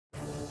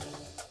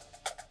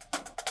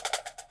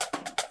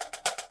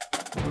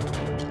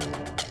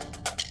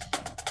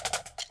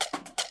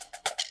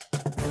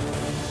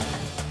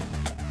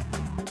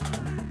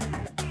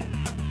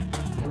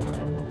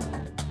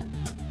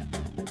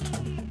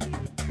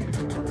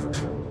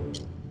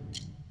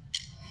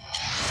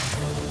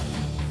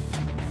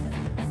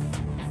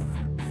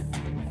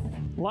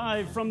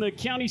Live from the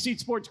County Seat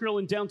Sports Grill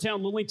in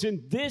downtown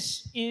Lillington,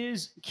 this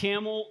is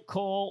Camel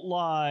Call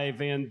Live,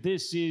 and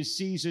this is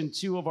Season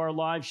 2 of our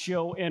live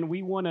show, and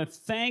we want to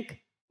thank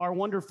our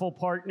wonderful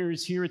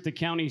partners here at the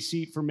County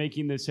Seat for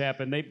making this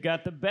happen. They've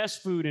got the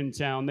best food in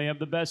town, they have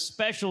the best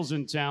specials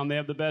in town, they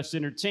have the best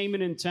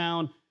entertainment in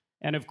town,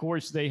 and of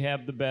course, they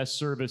have the best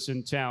service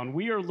in town.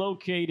 We are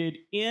located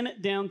in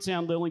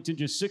downtown Lillington,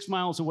 just 6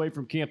 miles away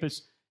from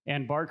campus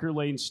and Barker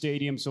Lane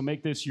Stadium, so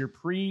make this your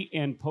pre-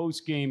 and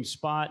post-game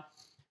spot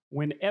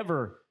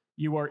whenever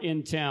you are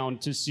in town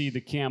to see the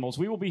Camels.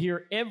 We will be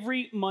here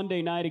every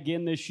Monday night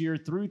again this year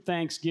through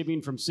Thanksgiving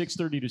from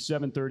 6:30 to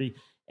 7:30.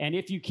 And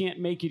if you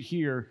can't make it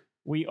here,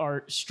 we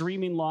are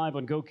streaming live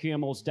on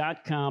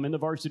GoCamels.com and the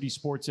Varsity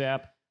Sports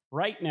app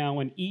right now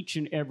and each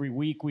and every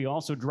week. We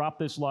also drop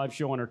this live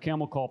show on our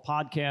Camel Call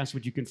podcast,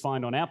 which you can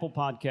find on Apple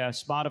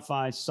Podcasts,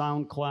 Spotify,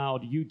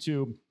 SoundCloud,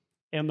 YouTube,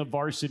 and the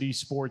Varsity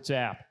Sports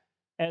app.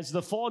 As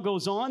the fall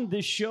goes on,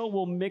 this show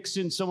will mix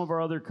in some of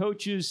our other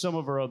coaches, some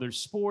of our other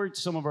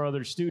sports, some of our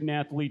other student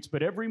athletes.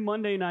 But every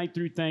Monday night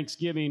through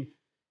Thanksgiving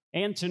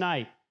and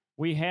tonight,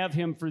 we have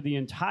him for the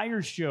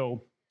entire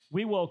show.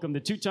 We welcome the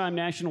two-time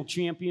national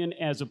champion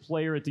as a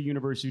player at the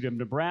University of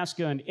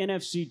Nebraska, an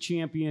NFC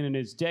champion in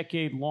his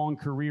decade-long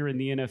career in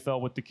the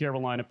NFL with the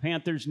Carolina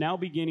Panthers, now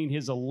beginning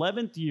his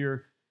 11th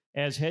year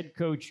as head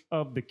coach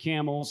of the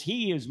Camels.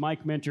 He is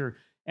Mike Minter,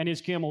 and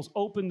his Camels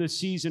open the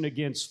season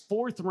against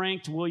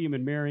fourth-ranked William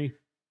 & Mary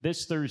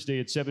this Thursday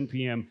at 7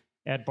 p.m.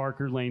 at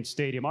Barker Lane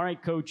Stadium. All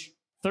right, Coach,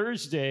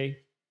 Thursday,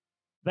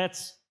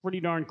 that's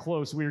pretty darn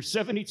close. We are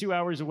 72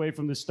 hours away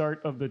from the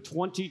start of the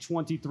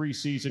 2023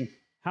 season.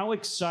 How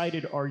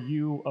excited are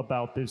you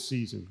about this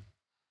season?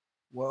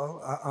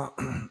 Well,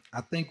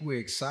 I think we're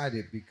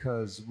excited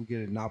because we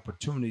get an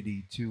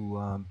opportunity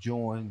to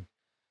join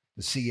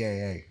the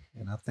CAA,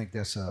 and I think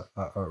that's a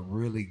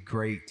really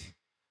great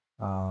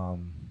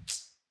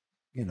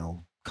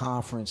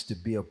conference to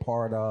be a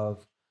part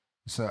of.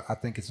 So I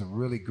think it's a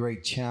really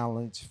great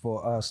challenge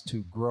for us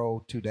to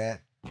grow to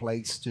that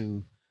place,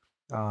 to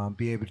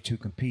be able to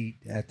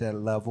compete at that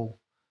level.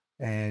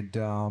 And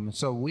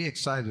so we're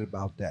excited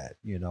about that.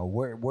 You know,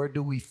 where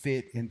do we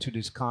fit into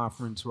this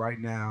conference right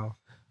now?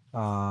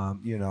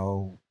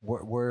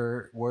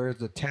 Where's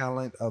the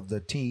talent of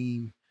the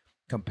team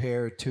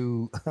compared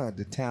to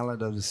the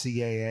talent of the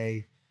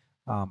CAA?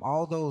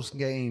 All those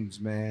games,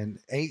 man,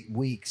 8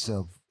 weeks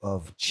of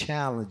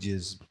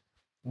challenges,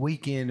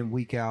 week in and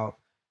week out.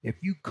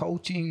 If you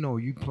coaching or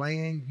you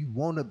playing, you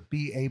want to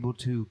be able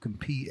to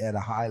compete at a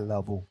high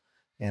level.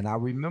 And I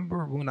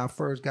remember when I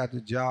first got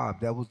the job,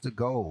 that was the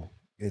goal,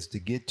 is to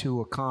get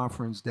to a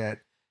conference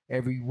that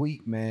every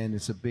week, man,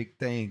 it's a big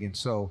thing. And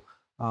so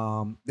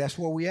that's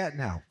where we at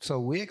now. So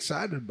we're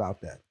excited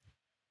about that.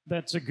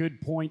 That's a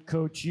good point,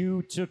 Coach.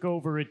 You took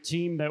over a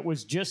team that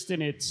was just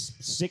in its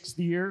 6th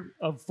year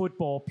of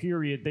football,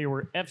 period. They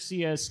were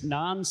FCS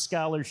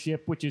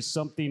non-scholarship, which is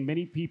something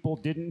many people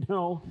didn't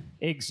know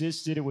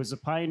existed. It was a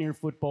Pioneer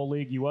Football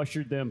League. You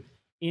ushered them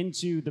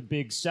into the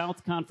Big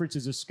South Conference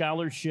as a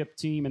scholarship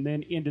team and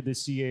then into the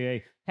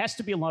CAA. Has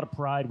to be a lot of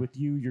pride with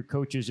you, your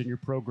coaches, and your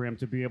program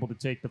to be able to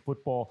take the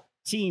football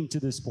team to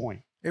this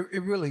point.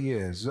 It really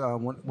is.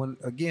 When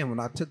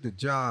I took the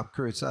job,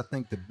 Chris, I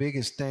think the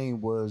biggest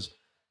thing was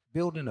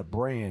building a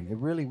brand. It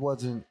really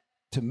wasn't,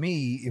 to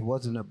me, it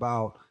wasn't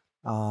about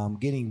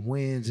getting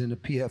wins in the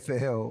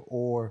PFL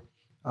or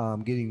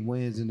getting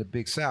wins in the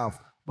Big South.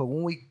 But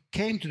when we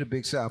came to the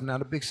Big South, now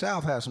the Big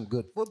South has some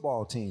good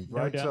football teams,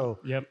 right? No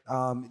doubt.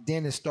 So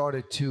then it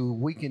started to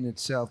weaken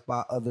itself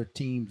by other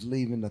teams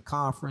leaving the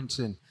conference.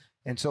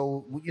 And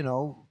so,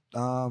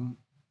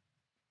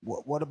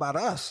 what about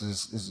us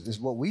is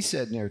what we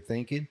sitting there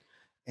thinking.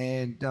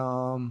 And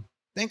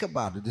think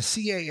about it. The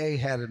CAA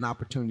had an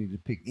opportunity to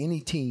pick any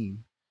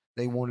team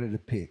they wanted to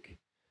pick,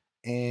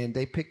 and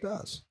they picked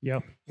us.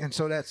 Yep. And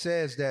so that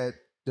says that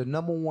the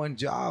number one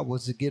job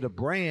was to get a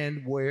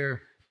brand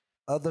where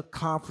other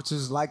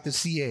conferences like the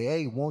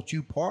CAA want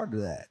you part of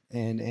that.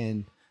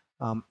 And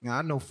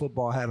I know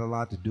football had a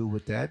lot to do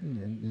with that.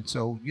 And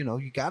so,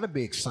 you got to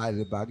be excited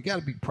about it. You got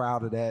to be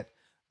proud of that,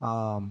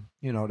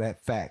 that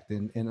fact.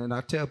 And I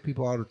tell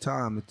people all the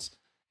time,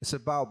 it's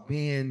about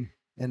being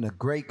in a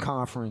great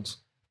conference,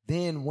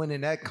 then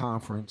winning that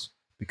conference,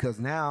 because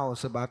now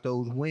it's about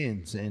those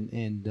wins.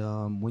 And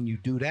when you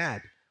do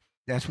that,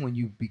 that's when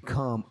you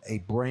become a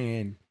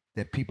brand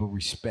that people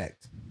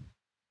respect.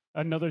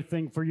 Another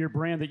thing for your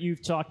brand that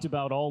you've talked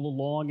about all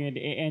along,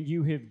 and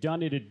you have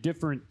done it at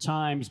different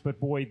times, but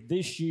boy,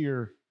 this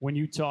year, when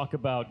you talk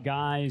about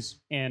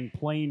guys and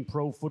playing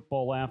pro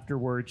football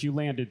afterwards, you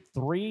landed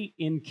 3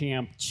 in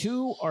camp.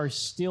 2 are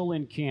still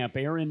in camp.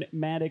 Aaron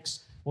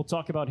Maddox, we'll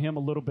talk about him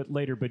a little bit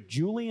later, but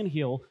Julian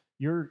Hill,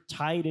 your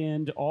tight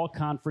end, all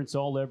conference,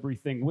 all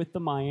everything with the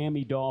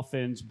Miami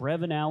Dolphins,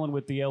 Brevin Allen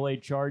with the LA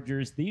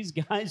Chargers. These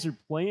guys are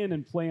playing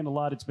a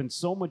lot. It's been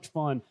so much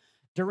fun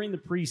during the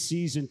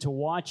preseason to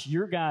watch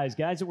your guys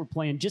that were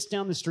playing just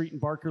down the street in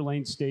Barker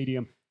Lane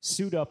Stadium,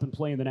 suit up and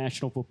play in the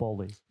National Football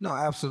League? No,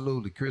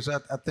 absolutely, Chris. I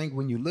think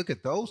when you look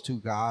at those two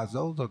guys,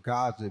 those are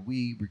guys that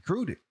we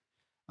recruited,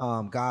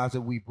 guys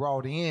that we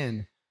brought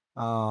in,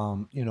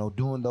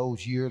 during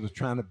those years of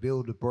trying to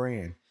build a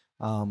brand.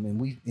 And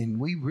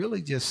we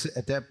really just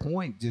at that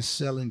point just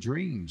selling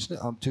dreams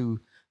to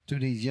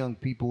these young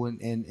people,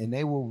 and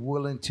they were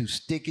willing to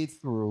stick it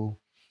through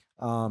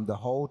the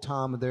whole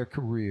time of their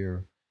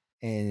career.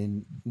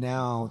 And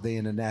now they're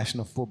in the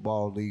National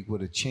Football League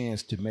with a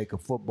chance to make a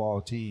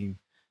football team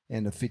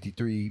in the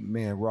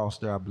 53-man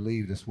roster. I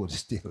believe that's what it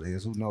still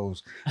is. Who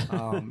knows?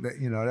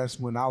 That's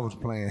when I was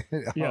playing,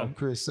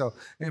 Chris. So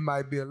it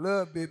might be a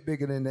little bit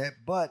bigger than that.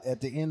 But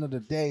at the end of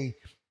the day,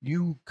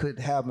 you could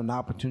have an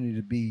opportunity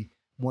to be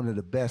one of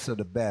the best of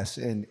the best.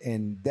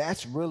 And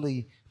that's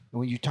really,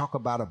 when you talk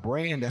about a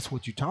brand, that's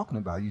what you're talking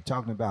about. You're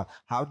talking about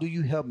how do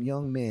you help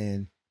young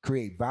men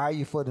create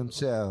value for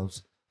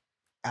themselves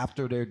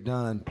after they're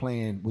done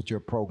playing with your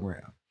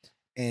program.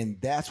 And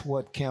that's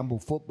what Campbell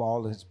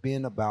football has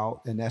been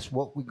about, and that's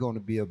what we're going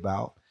to be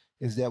about,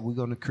 is that we're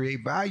going to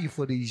create value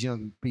for these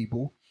young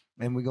people,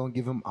 and we're going to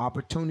give them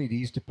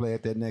opportunities to play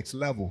at that next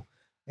level.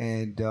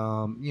 And,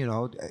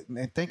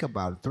 and think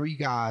about it. 3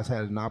 guys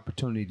had an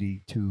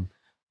opportunity to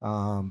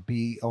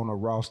be on a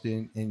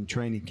roster in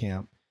training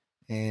camp.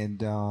 And,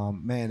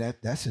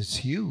 that's just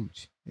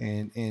huge.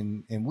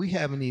 And we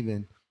haven't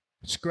even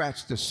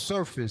scratched the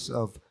surface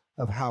of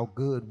how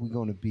good we're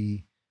going to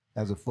be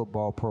as a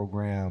football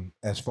program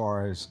as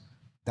far as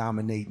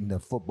dominating the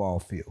football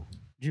field.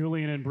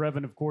 Julian and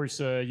Brevin, of course,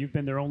 you've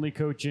been their only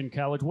coach in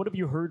college. What have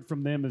you heard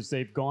from them as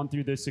they've gone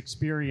through this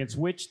experience,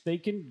 which they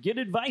can get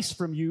advice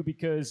from you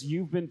because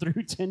you've been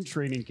through 10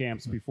 training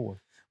camps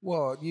before?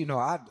 Well,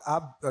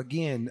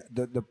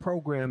 the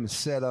program is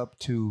set up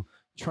to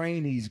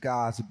train these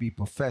guys to be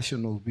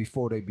professionals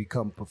before they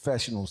become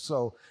professionals.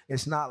 So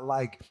it's not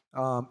like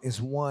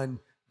it's one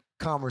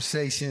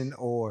conversation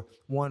or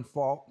one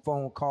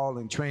phone call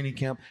in training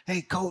camp.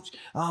 Hey, coach,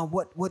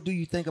 what do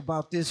you think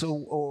about this?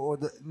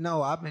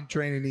 No, I've been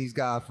training these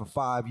guys for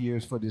 5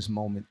 years for this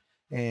moment,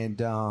 and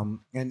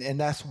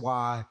that's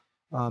why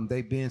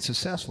they've been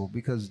successful,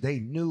 because they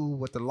knew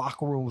what the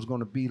locker room was going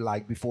to be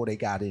like before they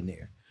got in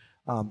there.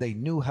 They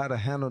knew how to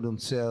handle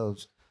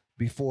themselves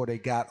before they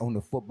got on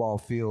the football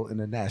field in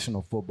the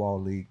National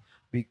Football League,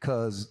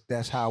 because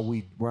that's how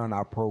we run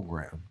our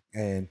program.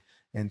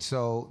 And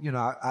so,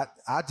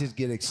 I just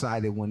get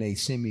excited when they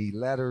send me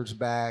letters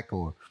back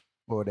or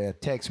they'll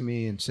text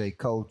me and say,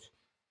 Coach,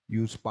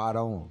 you spot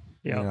on.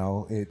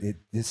 Yep.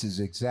 This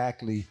is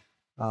exactly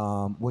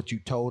what you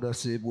told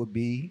us it would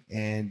be.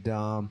 And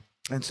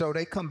so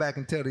they come back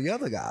and tell the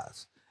other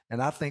guys.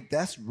 And I think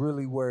that's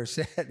really where it's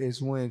at,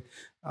 is when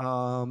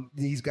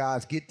these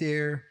guys get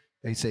there,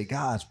 they say,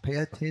 guys, pay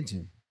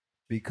attention,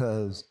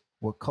 because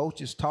what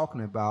Coach is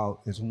talking about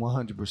is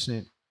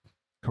 100%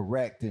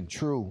 correct and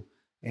true.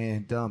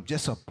 And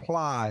just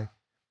apply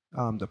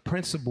the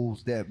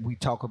principles that we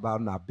talk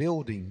about in our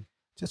building.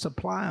 Just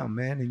apply them,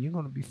 man, and you're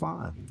going to be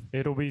fine.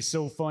 It'll be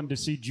so fun to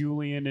see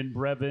Julian and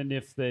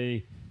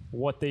Brevin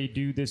what they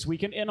do this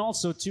weekend. And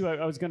also, too,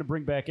 I was going to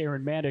bring back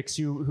Aaron Maddox,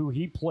 who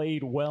he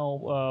played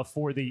well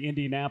for the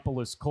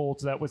Indianapolis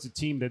Colts. That was a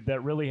team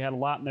that really had a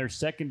lot in their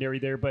secondary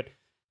there. But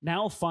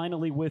now,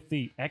 finally, with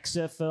the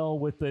XFL,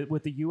 with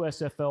the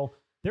USFL,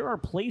 there are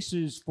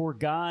places for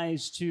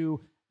guys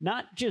to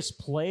not just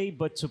play,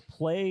 but to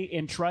play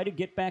and try to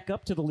get back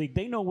up to the league.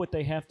 They know what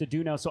they have to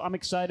do now. So I'm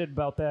excited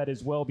about that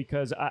as well,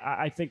 because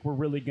I think we're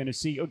really going to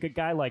see a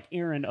guy like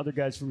Aaron, other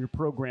guys from your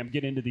program,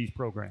 get into these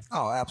programs.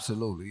 Oh,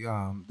 absolutely.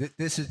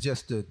 This is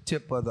just the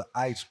tip of the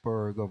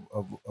iceberg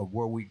of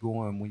where we're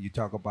going when you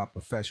talk about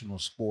professional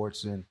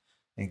sports and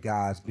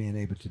guys being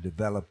able to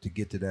develop to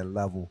get to that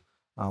level.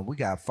 We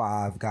got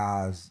 5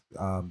 guys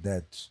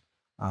that's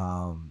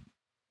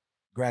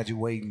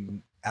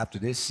graduating after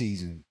this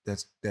season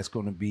that's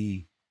going to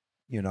be,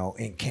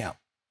 in camp.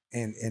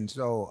 And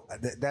so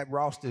that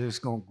roster is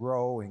going to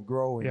grow and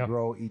grow and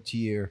grow each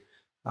year.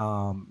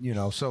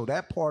 So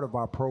that part of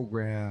our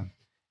program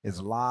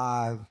is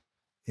live.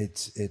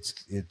 It's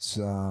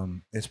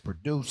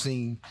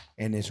producing,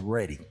 and it's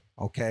ready.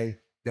 Okay.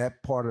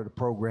 That part of the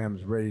program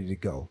is ready to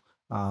go.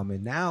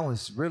 And now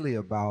it's really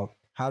about,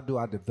 how do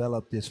I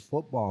develop this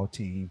football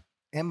team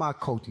and my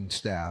coaching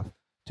staff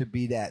to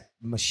be that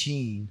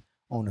machine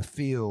on the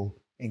field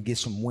and get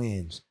some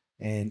wins.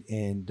 And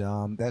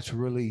that's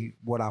really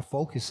what our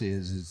focus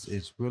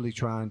is really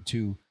trying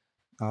to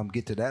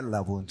get to that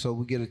level. And so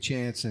we get a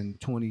chance in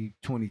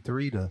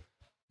 2023 to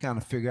kind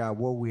of figure out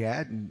where we're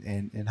at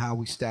and how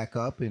we stack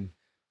up and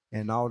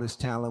all this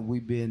talent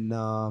we've been,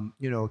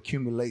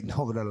 accumulating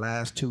over the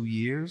last 2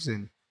 years.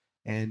 And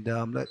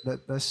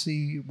let's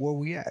see where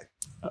we at.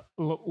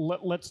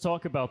 Let's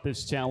talk about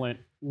this talent.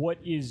 What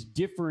is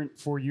different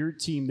for your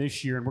team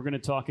this year? And we're going to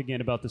talk again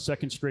about the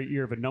second straight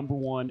year of a number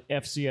 1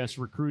 FCS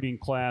recruiting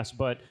class.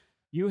 But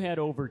you had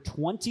over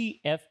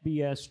 20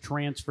 FBS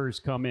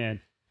transfers come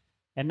in.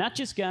 And not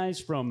just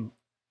guys from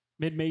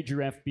mid-major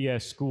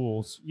FBS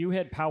schools. You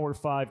had Power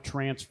 5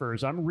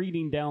 transfers. I'm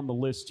reading down the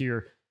list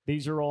here.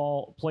 These are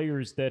all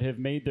players that have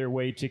made their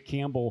way to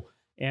Campbell,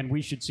 and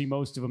we should see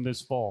most of them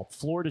this fall.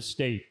 Florida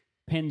State,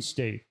 Penn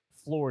State,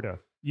 Florida,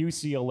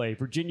 UCLA,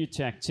 Virginia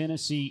Tech,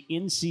 Tennessee,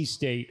 NC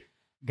State,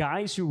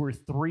 guys who were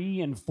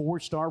 3- and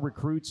 4-star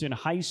recruits in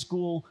high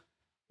school.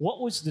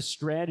 What was the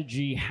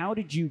strategy? How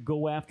did you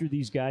go after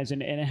these guys,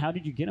 and how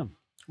did you get them?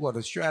 Well,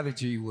 the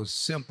strategy was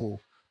simple.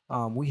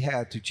 We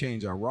had to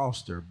change our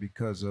roster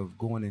because of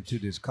going into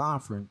this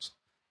conference.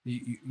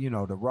 You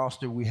know, the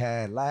roster we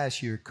had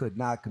last year could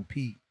not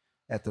compete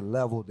at the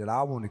level that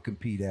I want to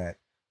compete at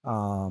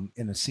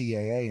in the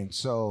CAA. And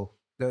so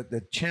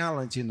the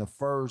challenge in the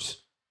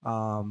first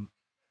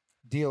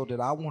deal that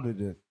I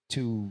wanted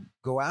to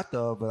go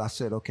after, but I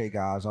said, okay,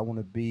 guys, I want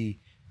to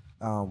be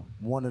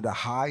one of the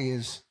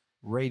highest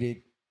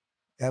rated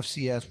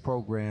FCS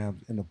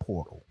programs in the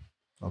portal.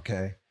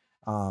 Okay.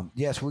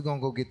 Yes, we're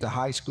gonna go get the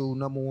high school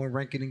 #1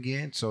 ranking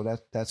again, so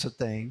that's a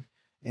thing.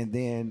 And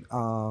then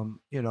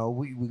you know,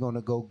 we're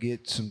gonna go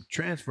get some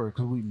transfer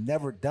because we've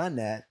never done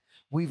that.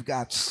 We've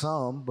got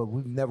some, but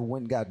we've never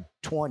went and got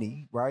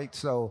 20, right?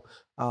 So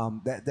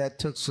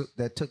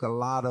that took a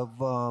lot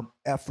of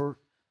effort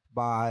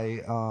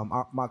by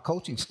my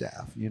coaching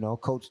staff. You know,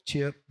 Coach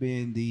Chip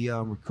being the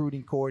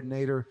recruiting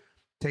coordinator,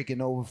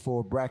 taking over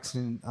for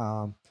Braxton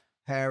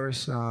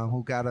Harris,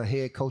 who got a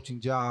head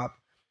coaching job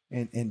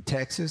in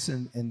Texas,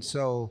 and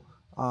so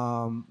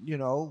you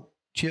know,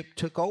 Chip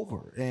took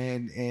over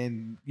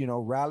and you know,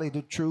 rallied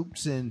the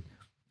troops, and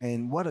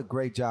what a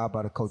great job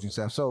by the coaching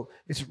staff. So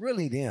it's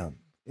really them.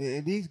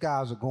 These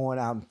guys are going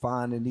out and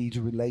finding these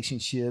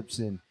relationships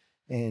and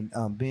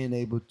being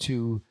able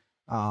to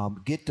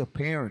get the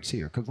parents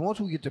here, because once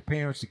we get the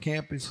parents to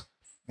campus,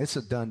 it's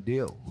a done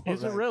deal.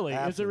 Is it really?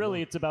 Absolutely. Is it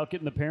really? It's about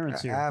getting the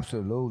parents here.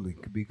 Absolutely,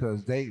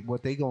 because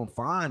what they're gonna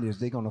find is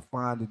they're gonna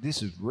find that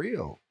this is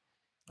real.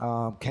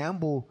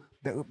 Campbell,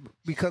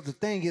 because the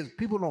thing is,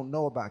 people don't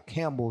know about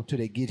Campbell until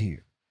they get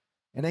here,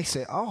 and they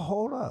say, "Oh,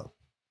 hold up,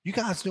 you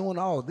guys doing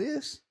all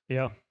this?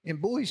 Yeah, in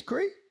Boys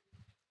Creek?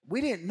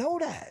 We didn't know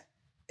that."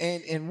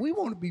 And we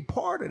want to be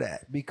part of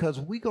that, because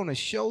we're going to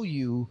show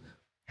you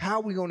how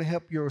we're going to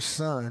help your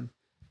son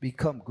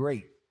become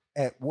great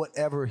at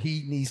whatever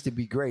he needs to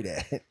be great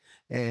at.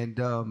 And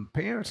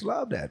parents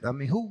love that. I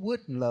mean, who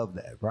wouldn't love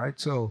that, right?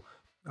 So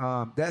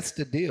that's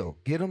the deal.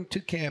 Get them to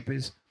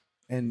campus,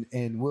 and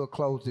we'll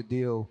close the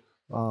deal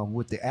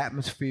with the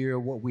atmosphere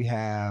of what we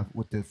have,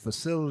 with the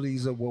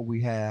facilities of what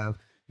we have,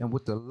 and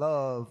with the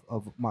love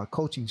of my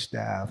coaching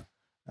staff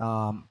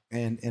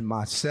and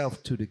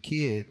myself to the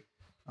kid.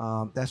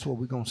 That's what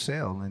we're gonna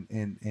sell,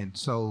 and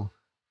so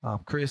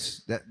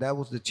Chris, that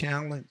was the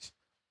challenge,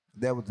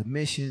 that was the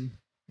mission,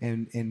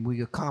 and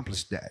we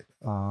accomplished that,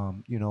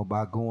 you know,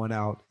 by going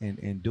out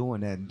and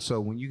doing that. And so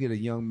when you get a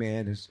young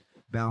man that's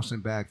bouncing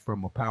back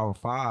from a Power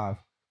 5,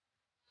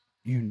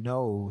 you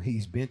know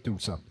he's been through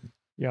something.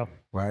 Yeah.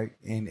 Right.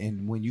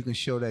 And when you can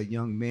show that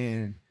young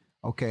man,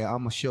 okay, I'm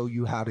gonna show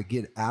you how to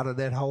get out of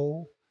that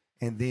hole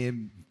and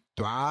then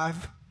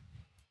thrive.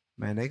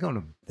 Man,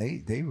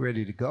 they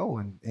ready to go,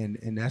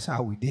 and that's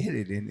how we did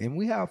it, and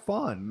we have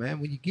fun, man.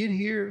 When you get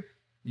here,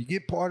 you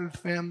get part of the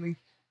family,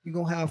 you're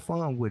gonna have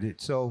fun with it.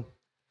 So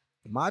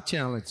my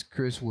challenge,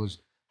 Chris, was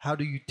how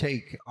do you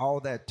take all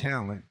that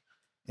talent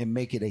and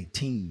make it a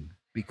team?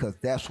 Because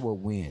that's what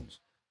wins.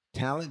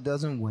 Talent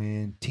doesn't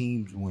win,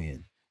 teams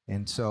win.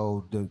 And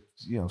so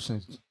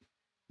since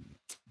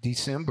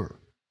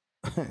December,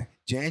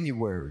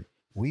 January,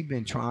 we've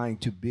been trying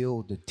to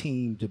build the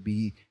team to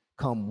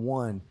become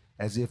one,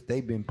 as if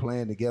they've been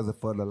playing together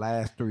for the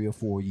last 3 or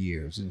 4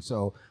 years. And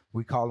so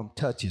we call them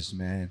touches,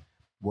 man,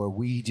 where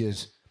we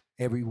just,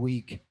 every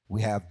week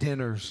we have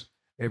dinners,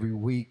 every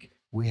week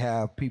we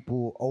have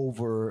people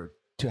over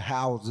to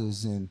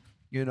houses and,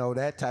 you know,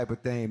 that type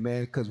of thing,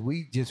 man, because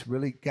we just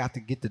really got to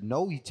get to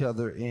know each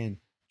other and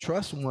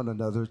trust one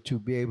another to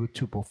be able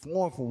to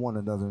perform for one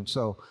another. And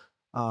so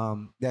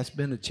that's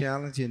been a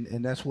challenge,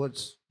 and that's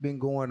what's been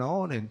going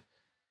on.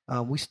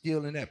 And we're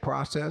still in that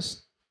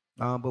process.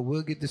 But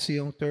we'll get to see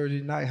on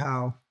Thursday night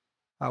how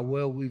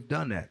well we've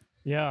done that.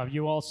 Yeah,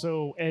 you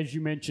also, as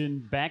you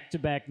mentioned,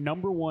 back-to-back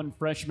 #1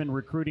 freshman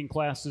recruiting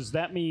classes.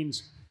 That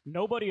means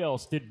nobody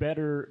else did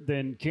better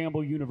than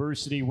Campbell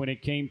University when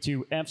it came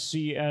to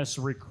FCS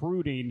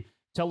recruiting.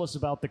 Tell us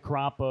about the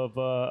crop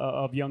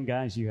of young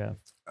guys you have.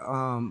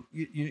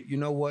 You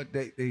know what?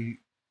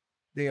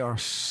 They are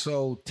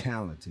so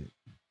talented.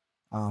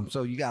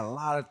 So you got a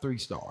lot of 3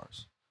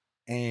 stars.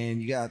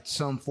 And you got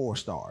some 4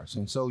 stars.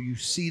 And so you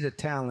see the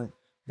talent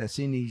that's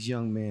in these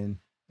young men.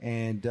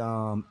 And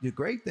the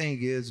great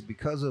thing is,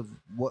 because of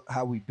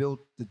how we built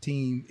the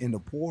team in the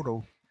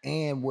portal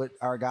and with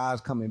our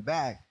guys coming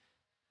back,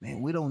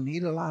 man, we don't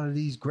need a lot of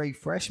these great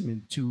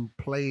freshmen to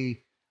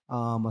play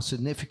a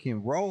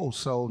significant role.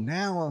 So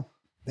now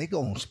they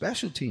go on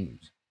special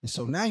teams. And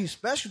so now your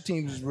special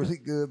teams is really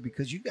good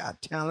because you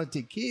got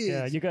talented kids.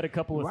 Yeah, you got a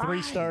couple of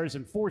 3 stars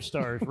and 4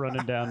 stars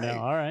running down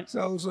now. All right.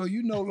 So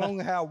you no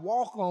longer have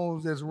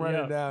walk-ons that's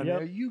running down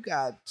there. You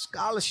got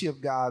scholarship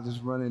guys that's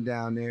running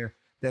down there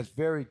that's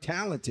very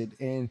talented,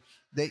 and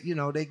they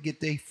get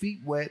their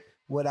feet wet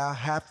without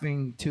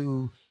having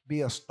to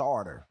be a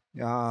starter.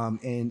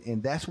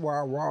 And that's where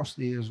our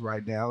roster is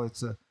right now.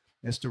 It's the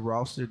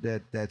roster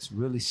that's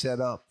really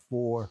set up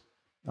for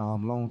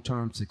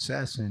long-term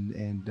success,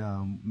 and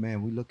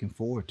man, we're looking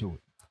forward to it.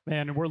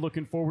 Man, and we're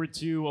looking forward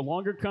to a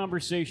longer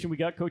conversation. We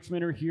got Coach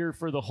Minner here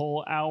for the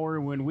whole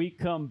hour. When we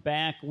come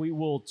back, we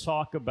will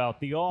talk about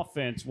the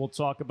offense. We'll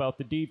talk about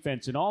the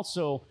defense. And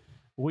also,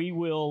 we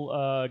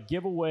will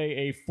give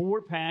away a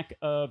 4-pack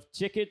of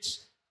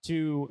tickets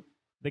to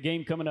the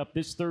game coming up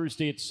this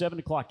Thursday at 7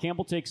 o'clock.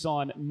 Campbell takes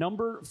on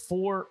number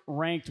 4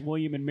 ranked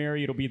William &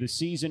 Mary. It'll be the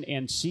season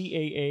and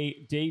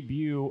CAA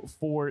debut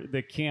for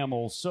the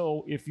Camels.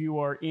 So if you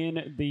are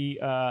in the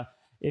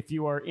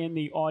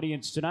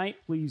audience tonight,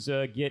 please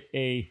get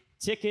a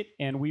ticket,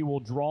 and we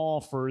will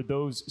draw for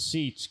those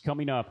seats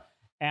coming up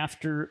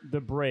after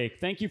the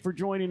break. Thank you for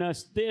joining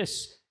us.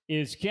 This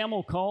is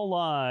Camel Call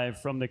Live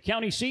from the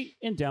county seat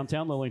in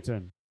downtown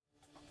Lillington.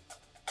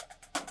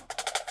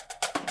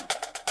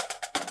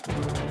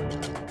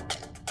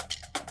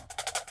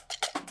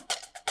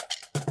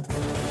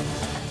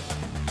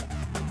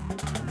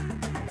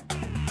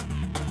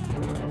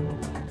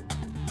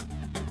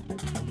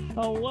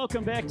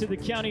 Welcome back to the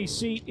county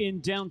seat in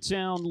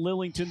downtown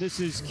Lillington.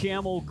 This is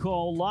Camel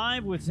Call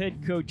Live with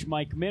head coach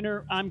Mike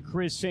Minner. I'm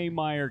Chris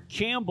Hemeyer.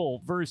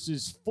 Campbell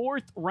versus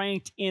 4th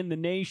ranked in the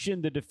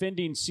nation, the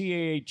defending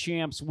CAA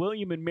champs,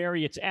 William &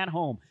 Mary. It's at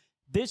home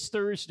this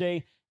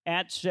Thursday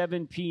at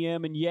 7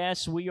 p.m. And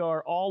yes, we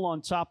are all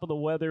on top of the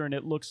weather, and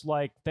it looks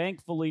like,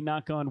 thankfully,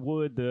 knock on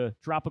wood, the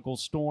tropical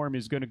storm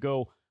is going to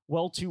go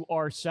well to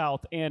our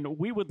south, and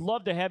we would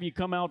love to have you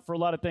come out for a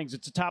lot of things.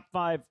 It's a top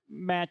 5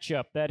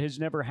 matchup that has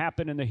never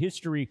happened in the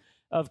history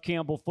of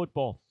Campbell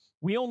football.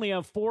 We only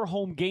have 4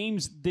 home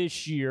games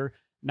this year,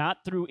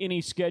 not through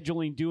any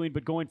scheduling doing,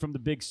 but going from the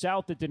Big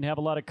South that didn't have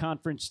a lot of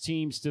conference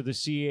teams to the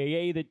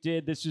CAA that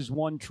did. This is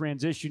one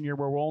transition year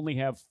where we'll only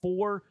have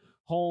 4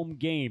 home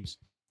games.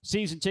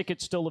 Season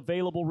tickets still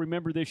available.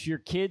 Remember, this year,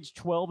 kids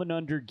 12 and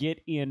under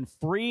get in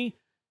free.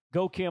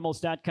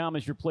 GoCamels.com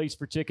is your place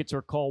for tickets,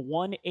 or call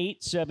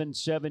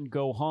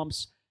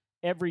 1-877-GO-HUMPS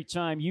every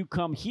time you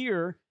come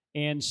here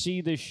and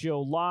see this show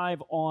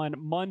live on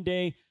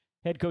Monday.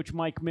 Head coach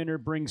Mike Minner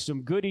brings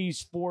some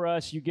goodies for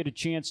us. You get a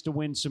chance to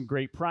win some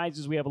great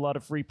prizes. We have a lot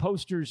of free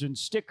posters and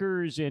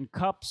stickers and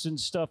cups and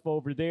stuff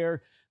over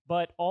there.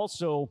 But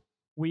also,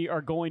 we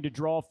are going to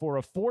draw for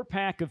a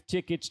 4-pack of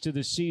tickets to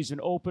the season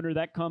opener.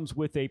 That comes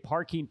with a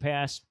parking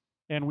pass,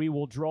 and we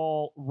will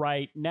draw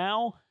right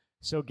now.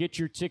 So get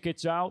your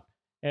tickets out,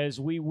 as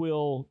we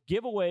will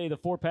give away the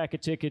 4-pack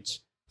of tickets.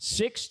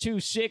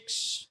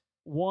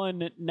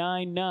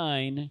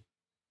 626-199.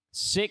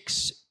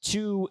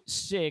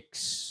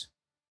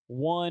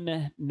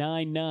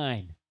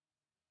 626-199.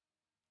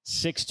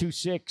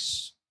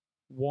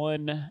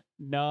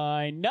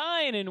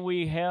 626-199. And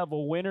we have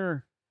a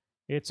winner.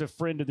 It's a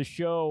friend of the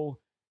show.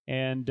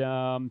 And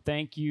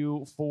thank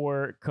you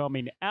for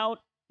coming out.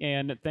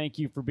 And thank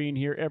you for being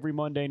here every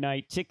Monday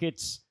night.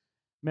 Tickets,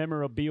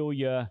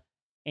 memorabilia,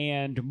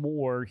 and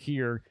more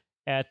here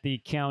at the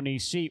county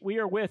seat. We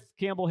are with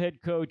Campbell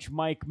head coach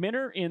Mike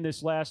Minner in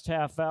this last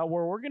half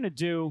hour. We're going to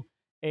do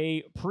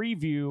a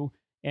preview,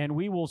 and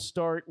we will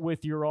start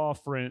with your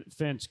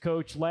offense.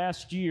 Coach,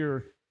 last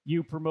year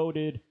you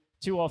promoted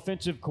 2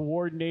 offensive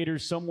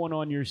coordinators, someone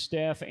on your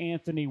staff,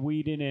 Anthony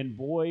Whedon, and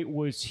boy,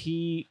 was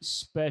he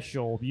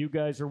special. You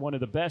guys are one of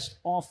the best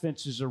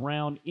offenses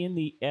around in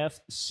the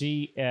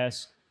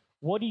FCS.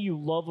 What do you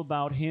love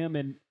about him?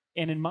 And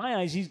in my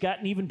eyes, he's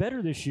gotten even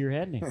better this year,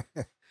 hasn't he?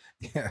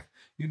 Yeah.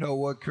 You know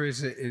what,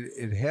 Chris?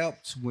 It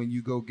helps when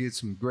you go get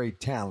some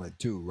great talent,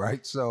 too,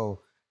 right?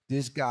 So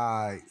this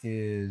guy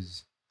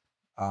is,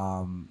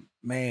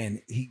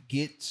 he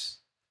gets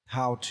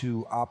how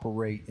to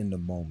operate in the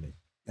moment.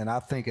 And I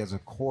think as a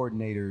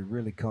coordinator, it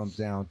really comes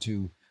down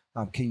to,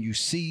 can you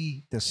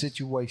see the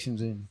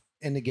situations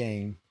in the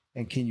game,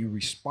 and can you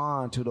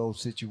respond to those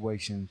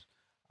situations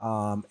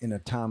in a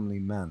timely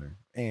manner?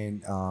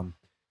 And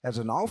as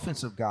an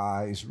offensive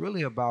guy, it's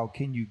really about,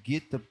 can you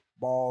get the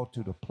ball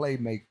to the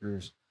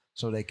playmakers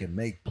so they can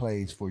make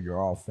plays for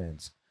your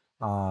offense?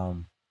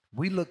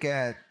 We look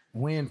at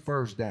win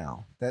first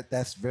down.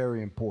 That's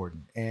very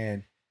important.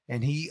 And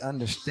he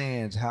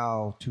understands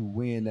how to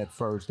win that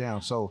first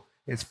down. So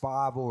it's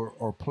 5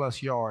 or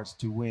plus yards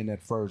to win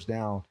that first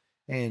down.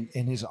 And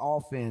his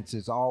offense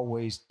is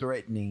always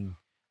threatening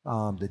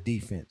the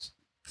defense.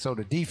 So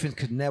the defense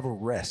could never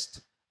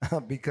rest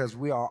because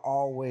we are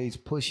always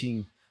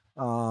pushing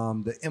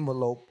the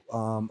envelope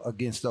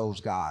against those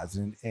guys,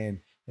 and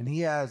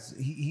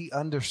he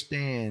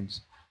understands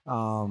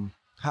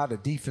how the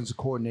defensive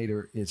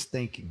coordinator is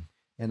thinking.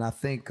 And I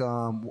think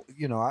I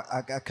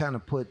kind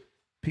of put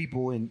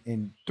people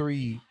in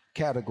 3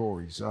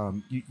 categories.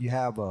 You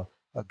have a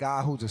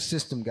guy who's a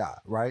system guy,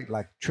 right?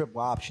 Like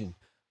triple option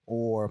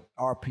or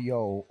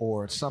RPO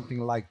or something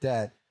like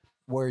that,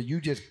 where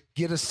you just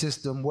get a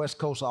system, West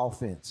Coast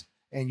offense,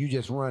 and you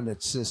just run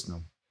that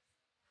system.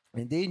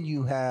 And then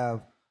you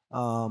have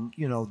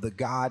the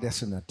guy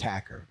that's an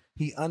attacker.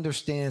 he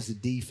understands the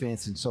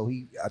defense, and so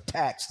he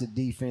attacks the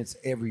defense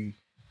every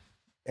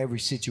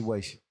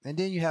situation. And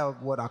then you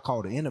have what I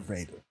call the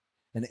innovator.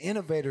 And the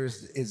innovator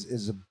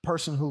is a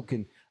person who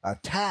can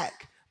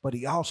attack, but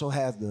he also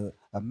has the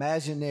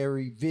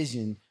imaginary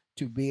vision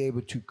to be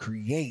able to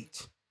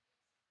create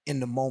in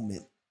the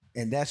moment.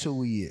 And that's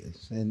who he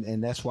is.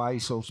 And that's why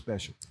he's so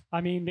special.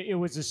 I mean, it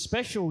was a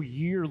special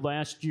year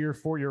last year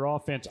for your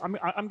offense.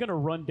 I'm going to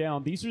run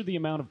down. These are the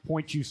amount of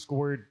points you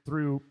scored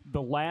through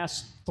the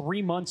last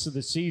 3 months of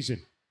the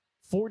season.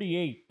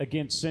 48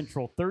 against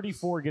Central,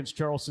 34 against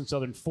Charleston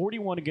Southern,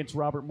 41 against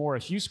Robert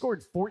Morris. You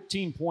scored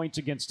 14 points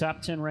against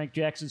top 10 ranked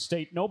Jackson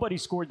State. Nobody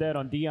scored that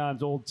on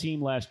Dion's old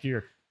team last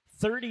year.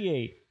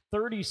 38,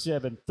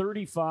 37,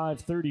 35,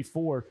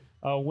 34,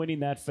 winning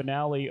that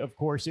finale. Of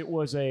course, it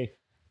was a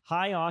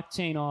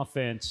high-octane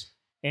offense,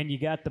 and you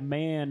got the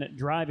man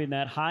driving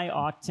that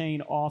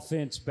high-octane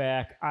offense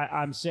back.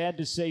 I'm sad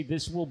to say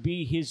this will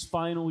be his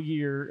final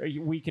year.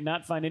 We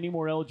cannot find any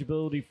more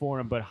eligibility for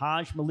him, but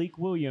Haj Malik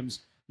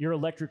Williams, your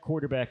electric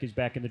quarterback, is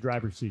back in the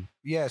driver's seat.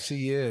 Yes,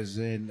 he is.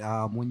 And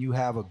when you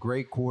have a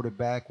great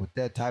quarterback with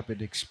that type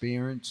of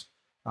experience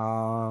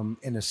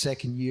in the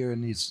second year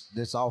in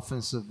this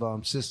offensive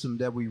system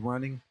that we're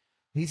running,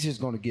 he's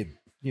just going to get,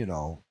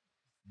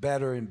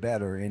 better and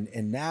better.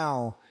 And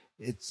now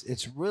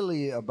it's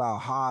really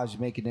about Haj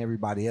making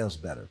everybody else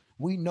better.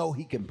 We know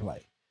he can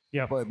play.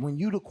 Yeah. But when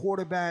you the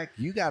quarterback,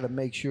 you got to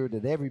make sure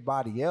that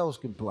everybody else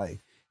can play.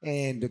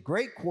 And the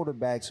great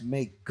quarterbacks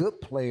make good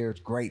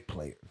players great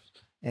players.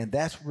 And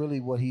that's really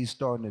what he's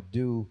starting to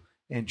do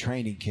in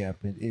training camp.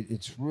 And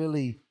it's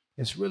really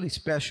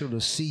special to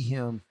see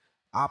him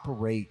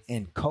operate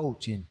and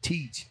coach and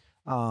teach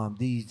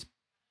these,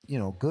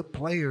 good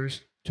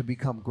players to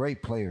become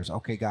great players.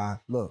 Okay, guy,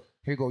 look,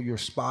 here go your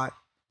spot.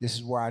 This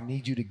is where I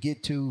need you to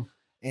get to,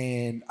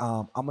 and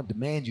I'm gonna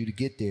demand you to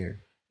get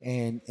there.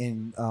 And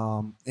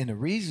the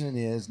reason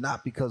is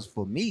not because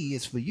for me,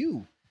 it's for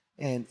you.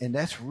 And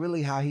that's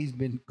really how he's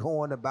been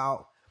going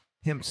about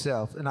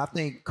himself. And I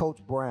think Coach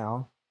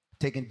Brown,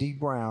 taking D.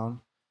 Brown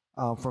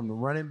from the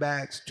running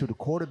backs to the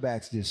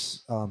quarterbacks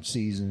this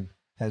season,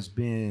 has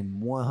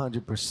been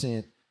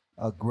 100%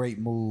 a great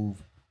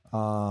move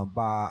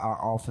by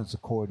our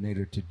offensive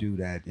coordinator to do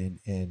that.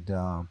 And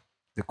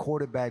the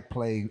quarterback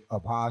play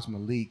of Haj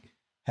Malik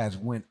has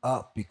went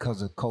up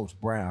because of Coach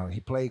Brown. He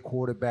played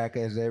quarterback,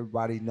 as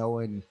everybody know,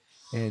 in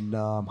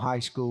high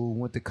school,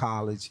 went to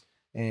college,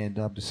 and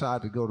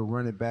decided to go to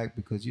running back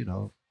because,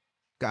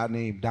 guy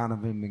named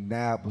Donovan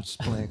McNabb was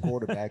playing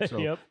quarterback. So,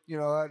 yep.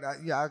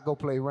 I go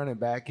play running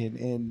back.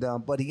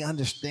 But he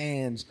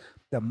understands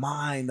the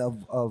mind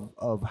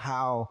of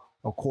how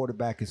a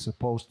quarterback is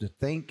supposed to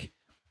think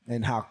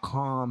and how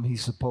calm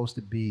he's supposed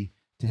to be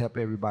to help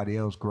everybody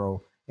else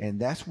grow. And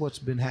that's what's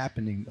been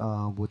happening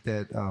with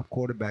that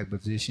quarterback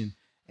position.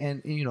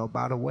 And,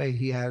 by the way,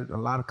 he had a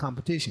lot of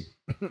competition.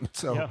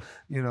 So,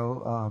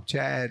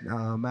 Chad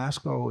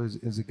Masco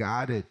is a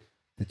guy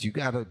that you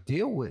got to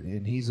deal with.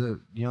 And he's a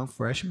young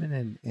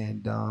freshman,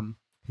 and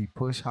he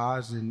pushed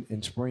Haj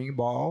in spring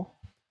ball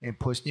and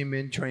pushed him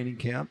in training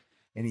camp.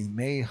 And he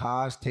made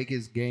Haj take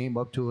his game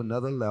up to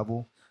another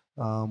level,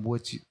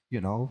 which,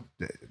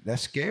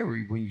 that's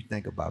scary when you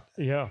think about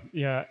that.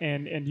 Yeah.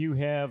 And you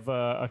have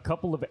a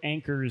couple of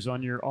anchors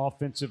on your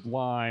offensive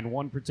line,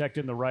 one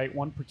protecting the right,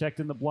 one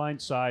protecting the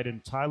blind side,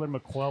 and Tyler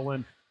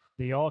McClellan,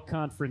 the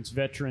all-conference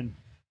veteran,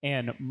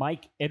 and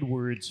Mike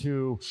Edwards,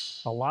 who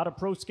a lot of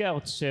pro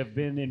scouts have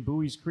been in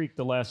Bowie's Creek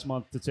the last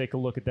month to take a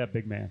look at that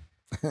big man.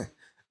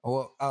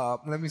 Well,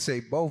 let me say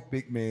both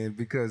big men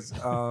because,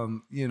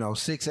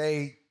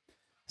 6'8",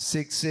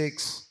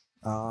 6'6",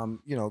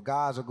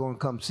 guys are going to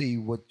come see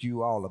what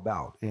you all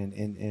about.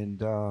 And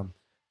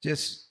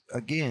just,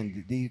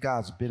 again, these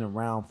guys have been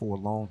around for a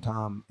long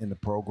time in the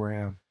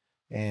program,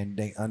 and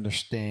they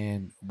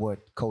understand what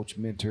Coach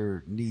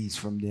Mentor needs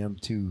from them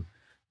to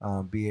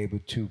be able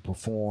to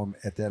perform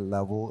at that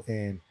level.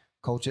 And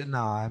Coach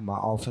Anai, my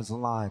offensive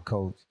line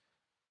coach,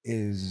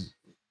 is,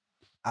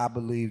 I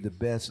believe, the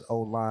best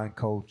O-line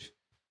coach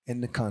in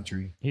the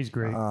country. He's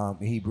great.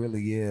 He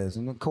really is.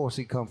 And, of course,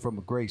 he come from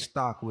a great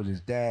stock with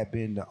his dad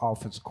being the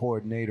offensive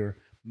coordinator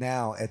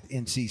now at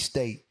NC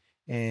State.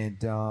 And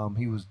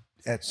he was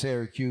at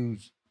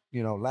Syracuse,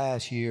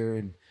 last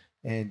year.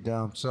 And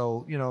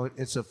so,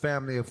 it's a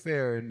family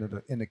affair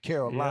in the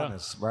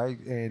Carolinas, right?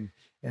 And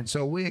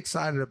so we're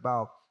excited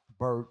about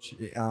Birch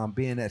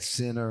being at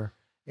center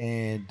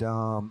and,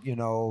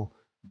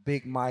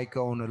 Big Mike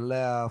on the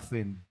left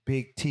and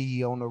Big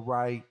T on the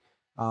right.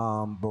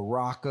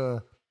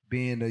 Baraka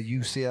being a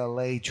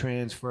UCLA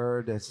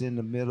transfer that's in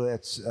the middle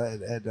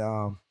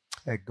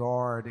at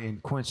guard,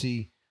 and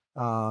Quincy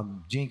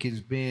Jenkins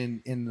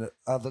being in the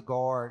other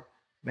guard.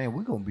 Man,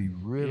 we're going to be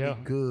really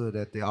good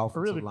at the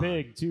offensive line.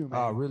 Really big, too,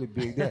 man. Really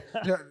big.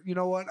 Yeah. You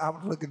know what? I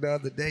was looking the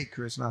other day,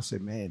 Chris, and I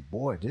said, man,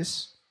 boy,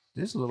 this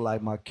look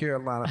like my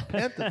Carolina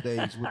Panther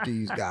days with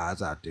these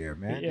guys out there,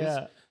 man.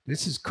 Yeah.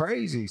 This is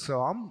crazy.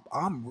 So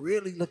I'm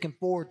really looking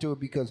forward to it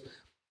because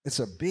it's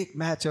a big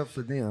matchup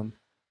for them.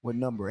 with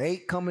number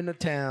 8 coming to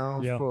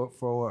town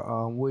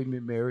for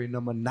William & Mary,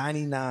 number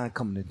 99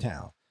 coming to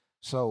town.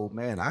 So,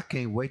 man, I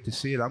can't wait to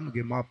see it. I'm going to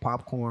get my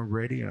popcorn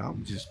ready, and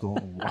I'm just going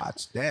to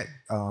watch that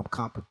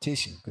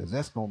competition because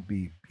that's going to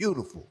be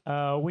beautiful.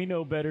 We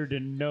know better to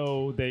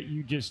know that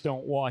you just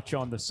don't watch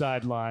on the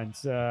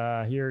sidelines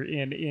here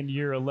in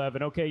year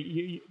 11.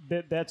 Okay,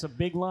 that's a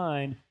big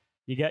line.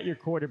 You got your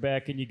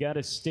quarterback, and you got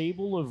a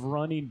stable of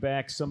running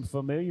backs, some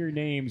familiar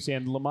names.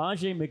 And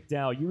Lamaje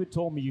McDowell, you had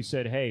told me, you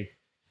said, hey,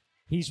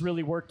 he's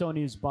really worked on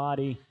his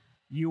body.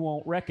 You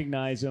won't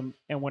recognize him.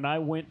 And when I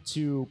went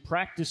to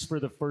practice for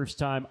the first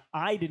time,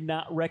 I did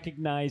not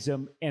recognize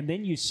him. And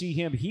then you see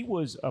him. He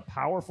was a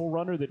powerful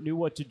runner that knew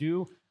what to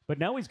do, but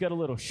now he's got a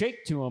little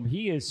shake to him.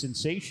 He is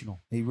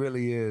sensational. He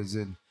really is,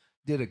 and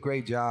did a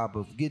great job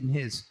of getting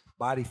his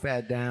body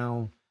fat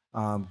down,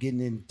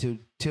 getting into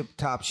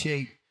tip-top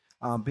shape,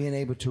 being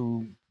able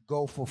to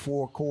go for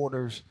 4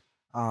 quarters.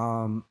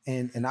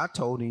 And I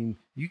told him,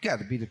 you got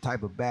to be the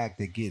type of back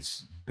that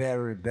gets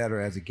better and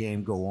better as the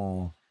game go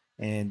on.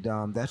 And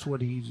that's what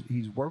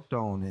he's worked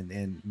on.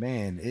 And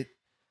man,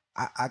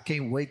 I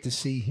can't wait to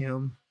see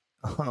him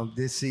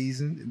this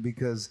season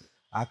because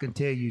I can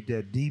tell you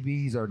that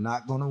DBs are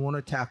not going to want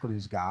to tackle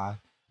this guy.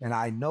 And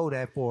I know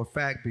that for a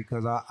fact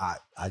because I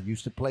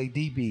used to play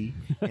DB.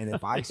 And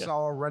if I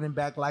saw a running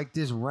back like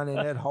this running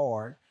that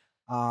hard,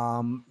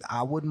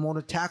 I wouldn't want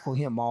to tackle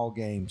him all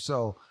game.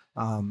 So,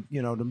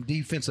 them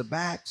defensive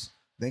backs,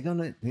 they're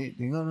gonna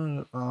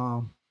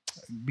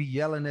be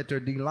yelling at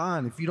their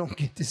D-line. If you don't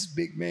get this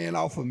big man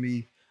off of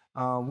me,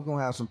 we're going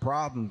to have some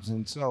problems.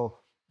 And so,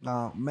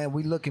 man,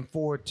 we're looking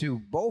forward to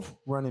both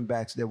running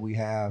backs that we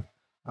have,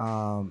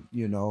 and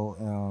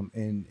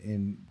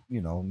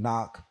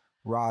Knock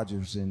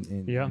Rogers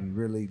and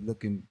really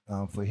looking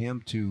for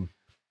him to,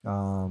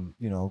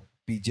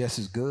 be just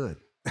as good.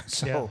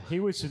 So yeah,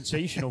 he was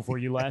sensational for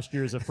you last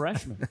year as a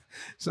freshman.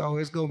 So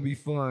it's going to be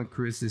fun,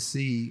 Chris, to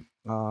see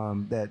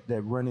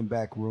that running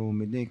back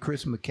room. And then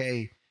Chris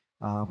McKay,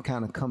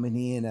 kind of coming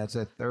in as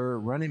a third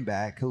running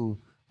back who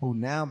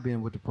now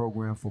been with the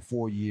program for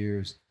 4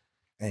 years,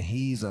 and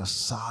he's a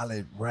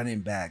solid running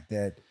back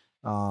that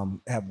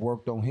have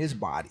worked on his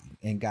body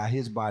and got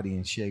his body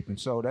in shape. And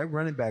so that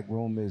running back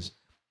room is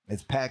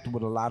packed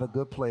with a lot of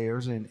good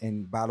players.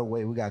 And by the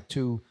way, we got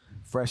 2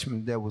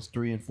 freshmen that was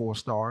 3 and 4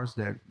 stars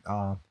that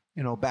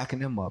backing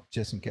them up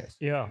just in case.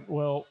 Yeah.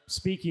 Well,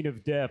 speaking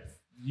of depth,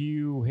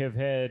 you have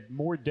had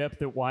more depth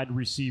at wide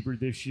receiver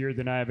this year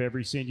than I have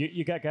ever seen.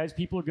 You got guys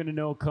people are going to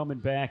know coming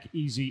back: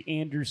 Easy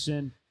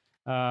Anderson,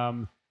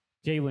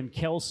 Jalen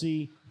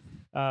Kelsey,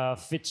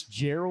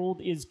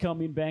 Fitzgerald is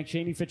coming back.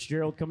 Shaney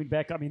Fitzgerald coming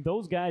back. I mean,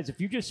 those guys,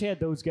 if you just had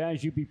those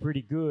guys, you'd be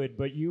pretty good.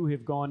 But you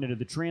have gone into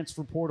the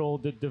transfer portal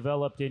that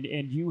developed,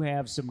 and you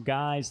have some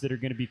guys that are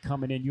going to be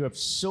coming in. You have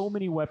so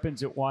many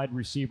weapons at wide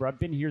receiver. I've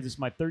been here. This is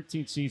my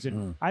 13th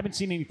season. I haven't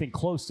seen anything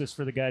close to this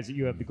for the guys that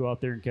you have to go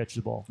out there and catch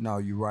the ball. No,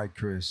 you're right,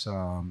 Chris.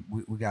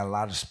 We got a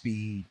lot of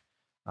speed.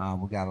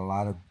 We got a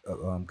lot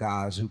of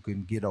guys who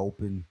can get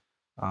open.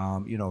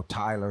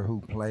 Tyler,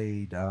 who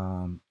played,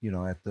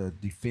 at the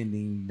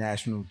defending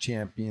national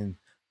champion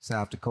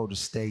South Dakota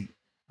State,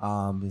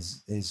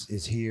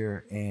 is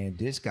here. And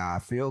this guy,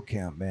 Phil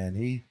Kemp, man,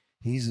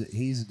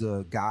 he's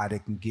the guy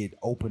that can get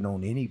open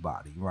on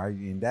anybody, right?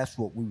 And that's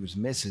what we was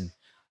missing.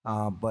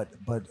 But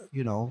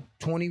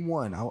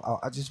 21.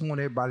 I just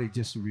want everybody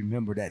just to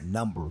remember that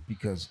number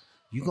because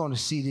you're going to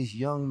see this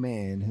young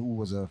man who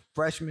was a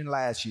freshman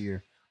last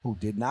year who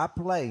did not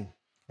play.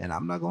 And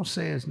I'm not going to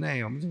say his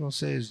name. I'm just going to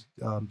say his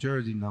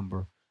jersey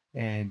number.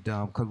 And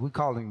because we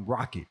call him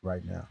Rocket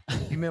right now.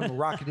 You remember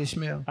Rocket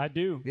Ishmael? I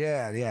do.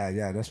 Yeah.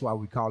 That's why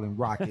we call him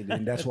Rocket.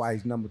 And that's why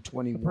he's number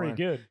 21. Pretty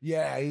good.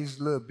 Yeah, he's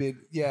a little bit.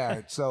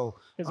 Yeah. So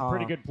he's a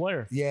pretty good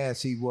player.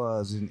 Yes, he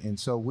was. And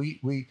so we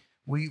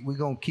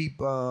going to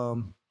keep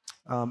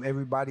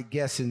everybody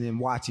guessing and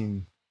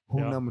watching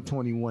who number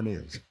 21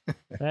 is.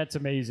 That's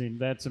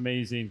amazing.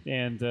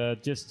 And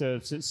just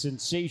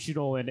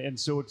sensational and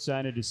so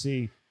excited to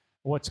see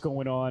what's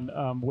going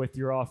on with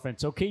your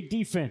offense. Okay,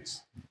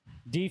 defense.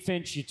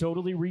 You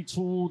totally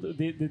retooled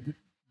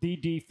the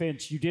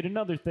defense. You did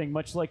another thing,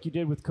 much like you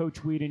did with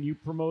Coach Whedon. You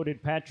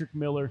promoted Patrick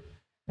Miller.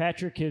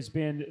 Patrick has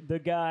been the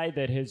guy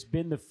that has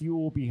been the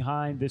fuel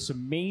behind this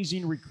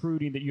amazing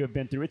recruiting that you have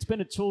been through. It's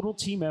been a total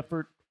team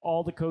effort,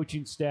 all the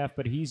coaching staff,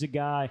 but he's a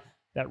guy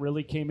that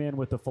really came in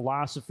with a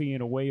philosophy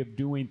and a way of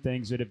doing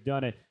things that have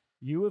done it.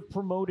 You have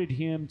promoted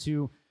him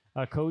to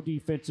a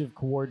co-defensive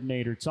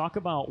coordinator. Talk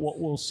about what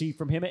we'll see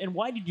from him, and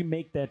why did you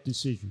make that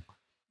decision?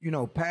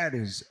 Pat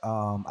is,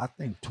 I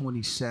think,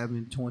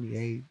 27,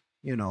 28.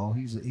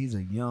 He's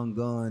a young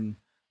gun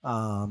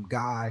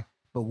guy,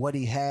 but what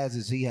he has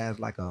is he has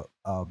like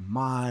a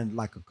mind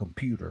like a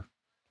computer,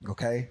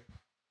 okay?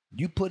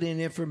 You put in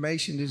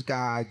information, this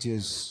guy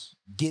just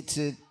gets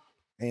it,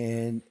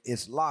 and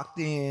it's locked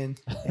in,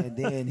 and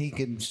then he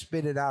can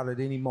spit it out at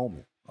any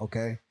moment,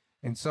 okay?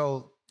 And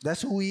so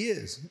that's who he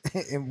is.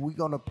 And we're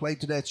going to play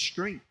to that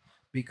strength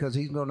because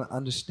he's going to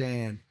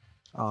understand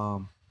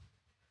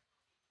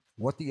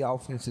what the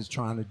offense is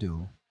trying to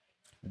do.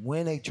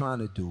 when they trying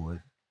to do it,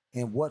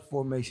 and what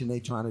formation they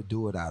trying to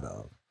do it out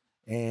of,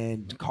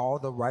 and call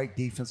the right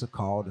defensive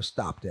call to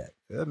stop that.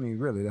 I mean,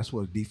 really, that's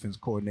what a defense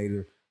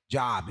coordinator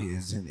job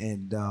is.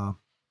 And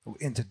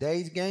in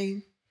today's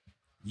game,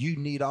 you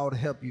need all the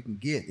help you can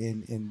get.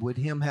 And with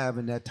him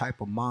having that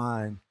type of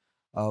mind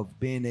of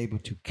being able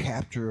to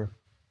capture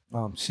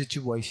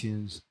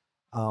situations,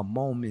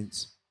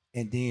 moments,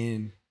 and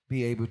then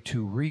be able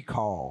to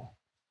recall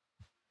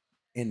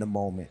in the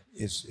moment,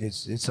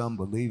 it's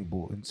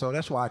unbelievable. And so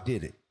that's why I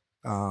did it.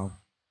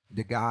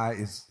 The guy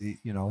is,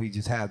 he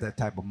just had that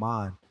type of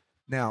mind.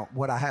 Now,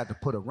 what I had to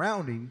put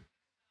around him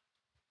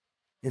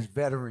is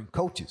veteran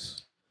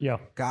coaches. Yeah.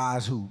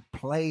 Guys who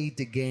played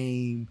the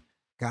game,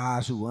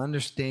 guys who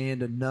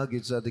understand the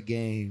nuggets of the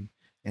game.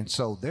 And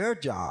so their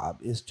job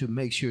is to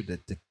make sure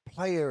that the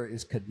player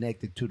is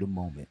connected to the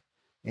moment.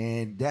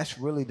 And that's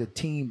really the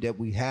team that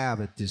we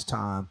have at this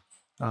time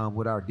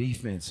with our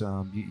defense.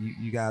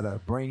 You got a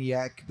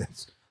brainiac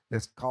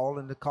that's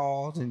calling the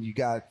calls, and you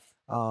got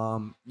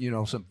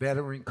some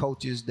veteran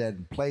coaches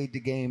that played the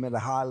game at a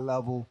high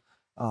level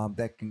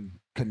that can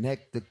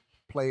connect the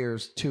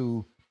players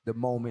to the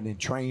moment and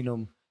train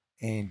them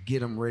and get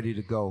them ready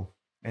to go.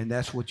 And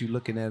that's what you're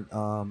looking at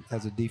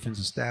as a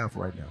defensive staff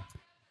right now.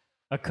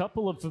 A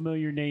couple of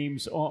familiar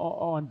names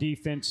on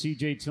defense.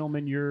 C.J.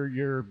 Tillman,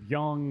 your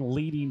young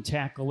leading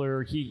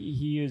tackler.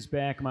 He is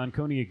back.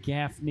 Monconia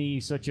Gaffney,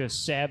 such a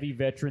savvy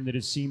veteran that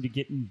has seemed to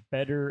getting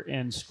better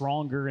and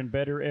stronger and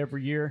better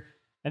every year.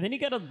 And then you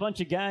got a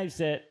bunch of guys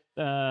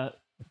that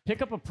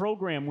pick up a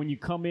program when you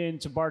come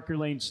into Barker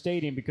Lane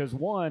Stadium because,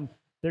 one,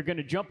 they're going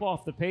to jump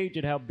off the page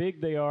at how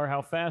big they are,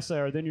 how fast they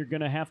are. Then you're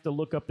going to have to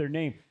look up their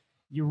name.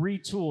 You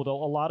retooled. A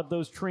lot of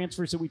those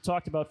transfers that we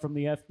talked about from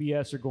the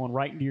FBS are going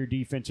right into your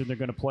defense, and they're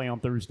going to play on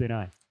Thursday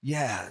night.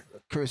 Yeah,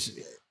 Chris,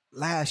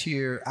 last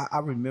year, I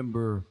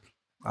remember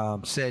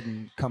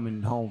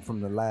coming home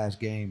from the last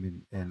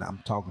game, and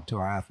I'm talking to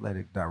our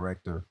athletic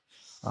director,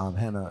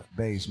 Hannah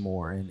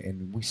Bazemore,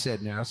 and we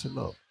sat there. I said,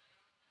 look,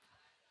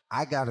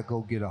 I got to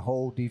go get a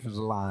whole defensive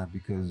line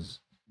because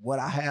what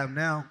I have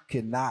now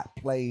cannot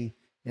play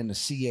in the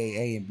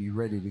CAA and be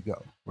ready to go,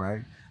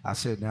 right? I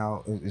said,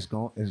 now it's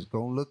going to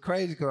look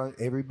crazy because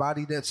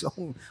everybody that's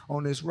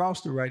on this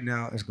roster right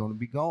now is going to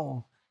be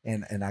gone,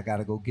 and I got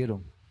to go get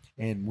them.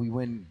 And we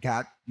went and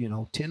got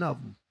 10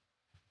 of them,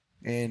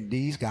 and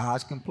these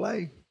guys can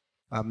play.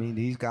 I mean,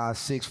 these guys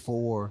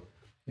 6'4",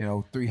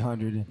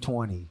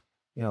 320,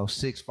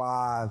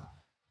 6'5",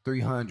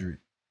 300,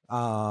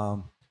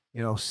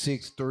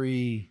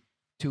 6'3",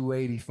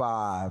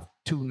 285,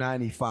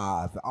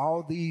 295.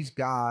 All these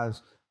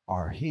guys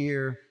are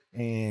here,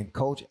 and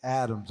Coach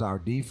Adams, our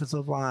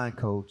defensive line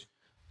coach,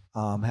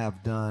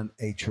 have done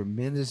a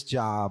tremendous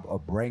job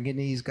of bringing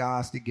these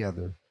guys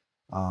together,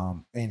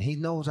 and he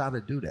knows how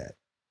to do that.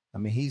 I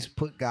mean, he's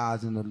put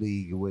guys in the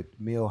league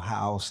with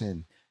Millhouse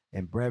and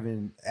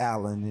Brevin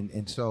Allen,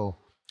 and so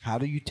how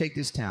do you take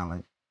this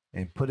talent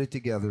and put it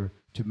together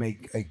to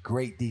make a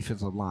great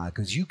defensive line?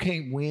 Because you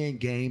can't win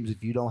games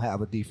if you don't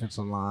have a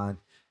defensive line,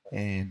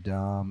 and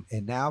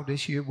now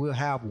this year we'll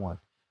have one.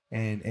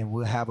 And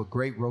we'll have a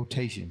great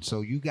rotation. So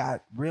you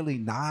got really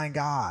 9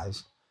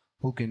 guys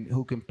who can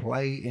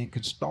play and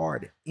can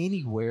start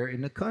anywhere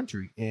in the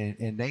country,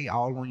 and they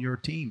all on your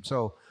team.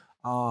 So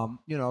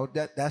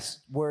that's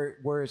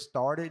where it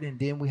started, and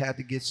then we had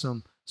to get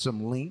some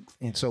length,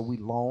 and so we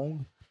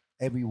loaned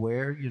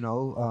everywhere.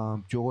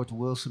 George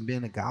Wilson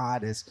being a guy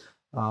that's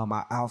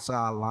our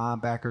outside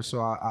linebacker, so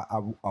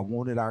I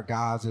wanted our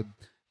guys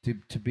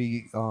to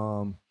be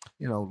long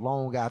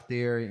out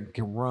there and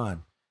can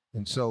run.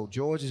 And so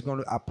George is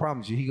I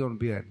promise you, he's going to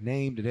be a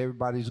name that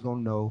everybody's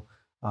going to know.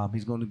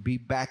 He's going to be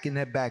back in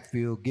that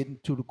backfield, getting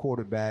to the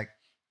quarterback,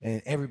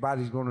 and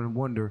everybody's going to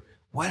wonder,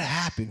 what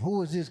happened?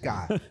 Who is this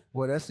guy?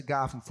 Well, that's the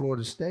guy from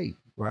Florida State,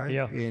 right?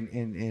 Yeah.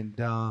 And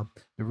the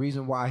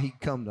reason why he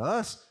come to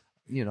us,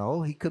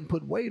 he couldn't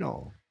put weight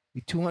on.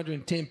 He's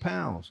 210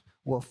 pounds.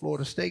 Well,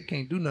 Florida State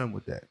can't do nothing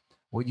with that.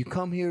 Well, you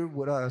come here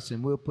with us,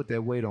 and we'll put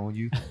that weight on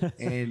you.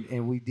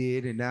 and we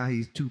did, and now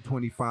he's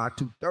 225,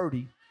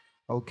 230,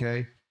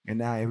 okay? And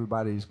now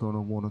everybody's going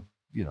to want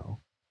to,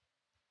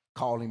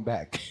 call him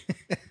back.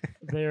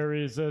 There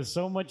is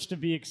so much to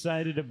be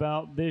excited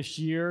about this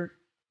year.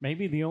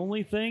 Maybe the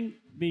only thing,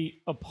 the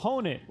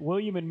opponent,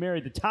 William & Mary,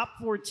 the top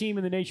 4 team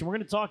in the nation. We're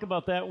going to talk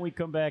about that when we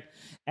come back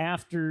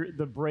after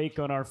the break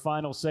on our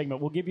final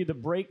segment. We'll give you the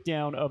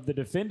breakdown of the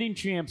defending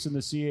champs in the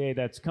CAA.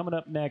 That's coming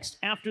up next.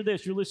 After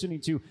this, you're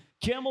listening to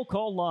Camel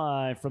Call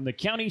Live from the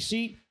county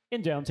seat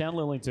in downtown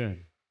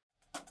Lillington.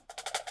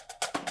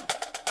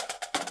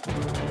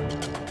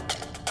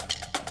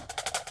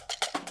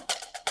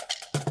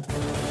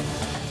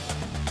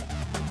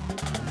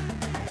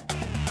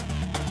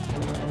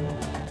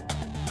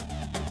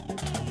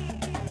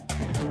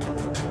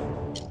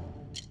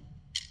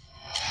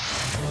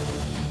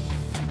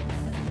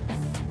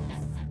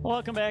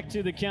 Welcome back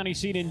to the county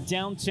seat in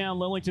downtown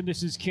Lillington.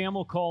 This is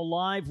Camel Call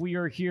Live. We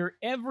are here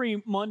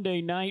every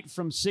Monday night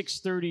from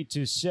 6:30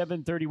 to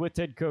 7:30 with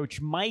head coach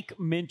Mike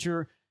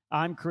Minter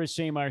I'm Chris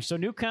Hemeyer. So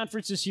new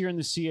conferences here in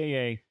the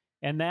CAA,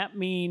 and that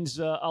means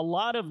a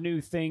lot of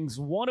new things.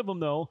 One of them,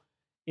 though,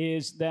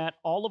 is that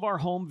all of our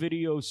home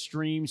video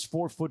streams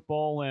for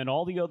football and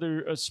all the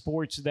other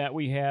sports that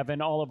we have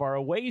and all of our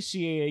away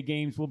CAA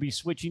games will be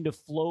switching to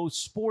Flow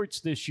Sports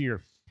this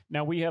year.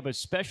 Now, we have a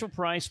special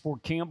price for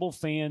Campbell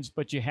fans,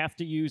 but you have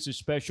to use a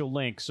special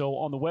link. So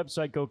on the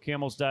website,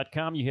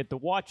 gocamels.com, you hit the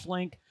watch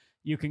link.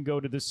 You can go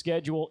to the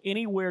schedule.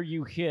 Anywhere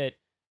you hit,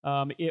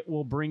 it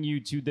will bring you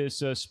to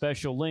this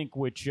special link,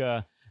 which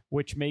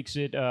makes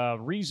it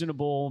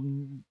reasonable,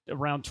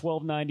 around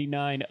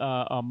 $12.99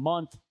 a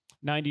month,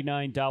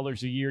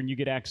 $99 a year, and you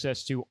get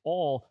access to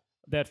all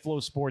that Flow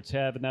Sports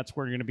have, and that's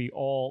where you're going to be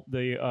all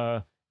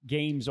the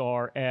games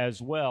are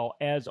as well.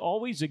 As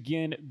always,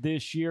 again,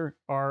 this year,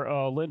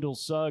 our Lyndall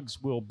Suggs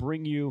will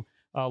bring you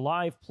a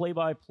live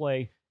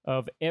play-by-play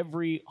of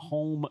every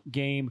home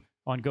game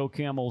on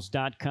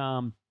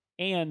gocamels.com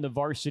and the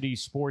Varsity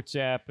Sports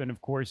app. And,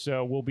 of course,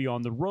 we'll be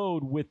on the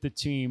road with the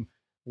team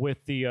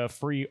with the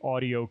free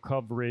audio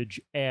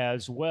coverage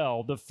as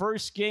well. The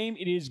first game,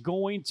 it is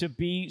going to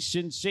be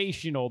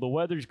sensational. The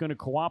weather's going to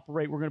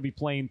cooperate. We're going to be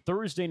playing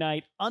Thursday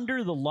night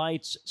under the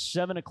lights,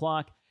 7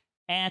 o'clock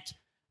at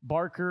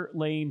Barker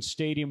Lane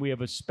Stadium. We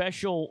have a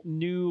special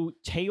new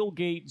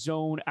tailgate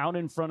zone out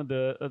in front of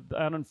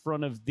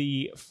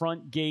the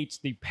front gates.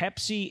 The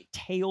Pepsi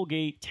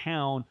Tailgate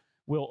Town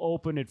will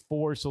open at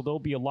 4, so there'll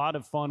be a lot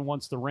of fun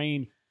once the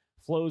rain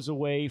flows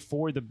away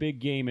for the big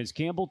game as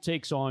Campbell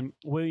takes on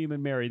William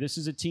and Mary. This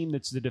is a team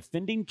that's the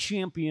defending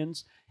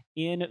champions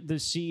in the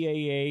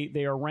CAA.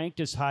 They are ranked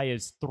as high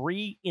as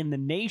 3 in the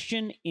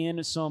nation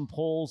in some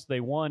polls. They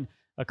won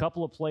a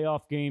couple of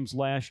playoff games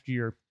last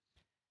year.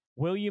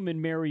 William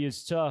and Mary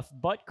is tough,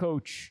 but,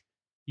 Coach,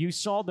 you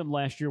saw them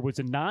last year. It was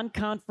a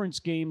non-conference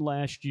game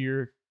last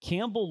year.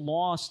 Campbell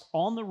lost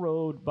on the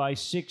road by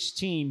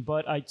 16,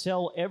 but I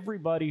tell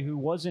everybody who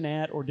wasn't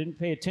at or didn't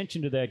pay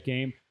attention to that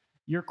game,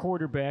 your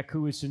quarterback,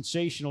 who is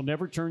sensational,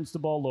 never turns the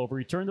ball over.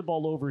 He turned the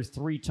ball over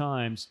 3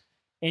 times,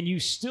 and you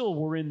still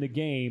were in the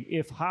game.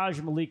 If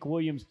Haj Malik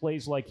Williams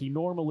plays like he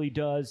normally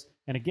does,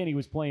 and again, he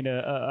was playing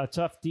a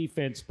tough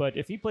defense, but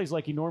if he plays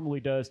like he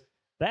normally does,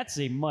 that's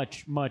a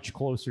much, much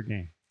closer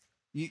game.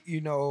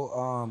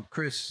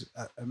 Chris,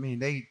 I mean,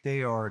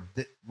 they are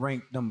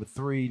ranked number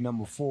 3,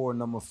 number 4,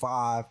 number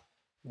 5,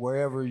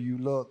 wherever you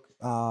look,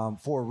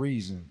 for a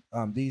reason.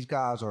 These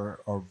guys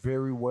are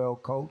very well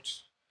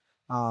coached.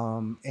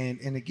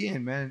 And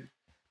again, man,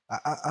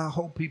 I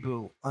hope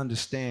people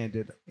understand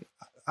that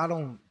I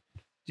don't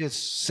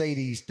just say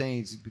these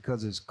things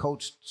because it's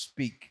coach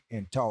speak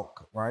and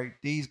talk, right?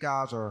 These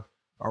guys are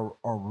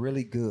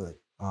really good.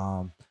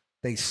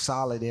 They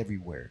solid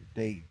everywhere.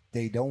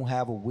 They don't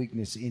have a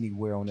weakness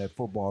anywhere on that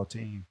football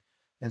team.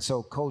 And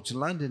so Coach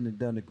London has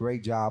done a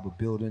great job of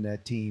building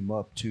that team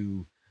up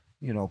to,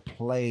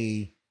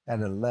 play at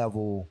a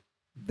level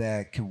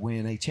that can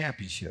win a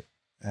championship.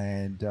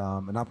 And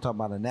I'm talking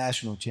about a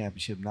national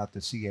championship, not the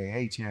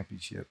CAA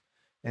championship.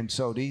 And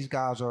so these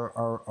guys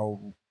are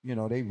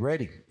they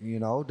ready.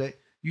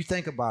 You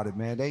think about it,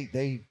 man.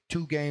 They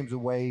 2 games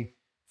away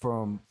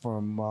from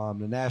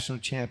the national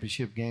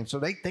championship game. So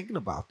they thinking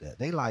about that.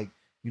 They like,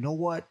 you know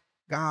what,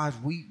 guys,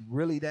 we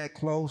really that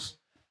close.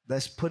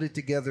 Let's put it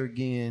together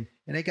again.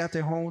 And they got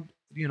their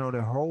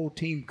whole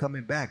team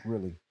coming back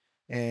really.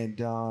 And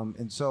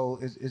so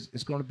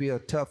it's going to be a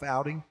tough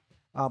outing.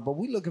 But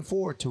we're looking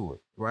forward to it,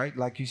 right?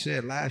 Like you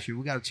said, last year,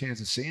 we got a chance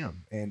to see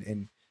them,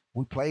 and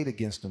we played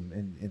against them.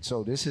 And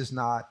so this is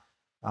not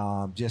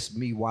just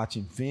me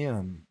watching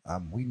film.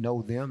 We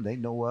know them, they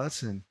know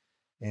us, and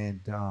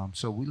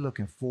so we're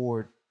looking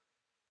forward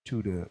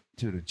to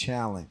the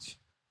challenge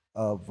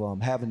of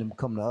having them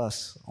come to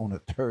us on a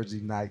Thursday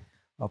night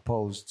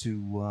opposed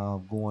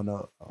to going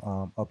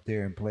up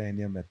there and playing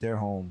them at their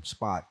home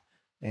spot.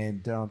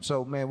 And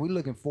so, man, we're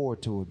looking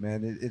forward to it,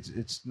 man.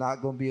 It's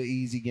not going to be an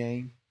easy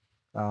game.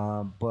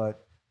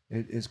 But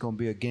it's going to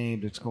be a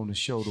game that's going to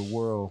show the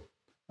world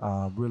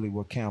really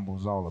what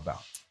Campbell's all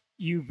about.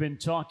 You've been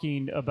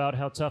talking about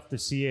how tough the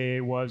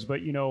CAA was,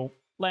 but,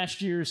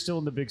 last year, still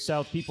in the Big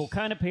South, people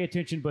kind of pay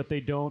attention, but they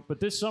don't. But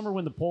this summer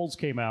when the polls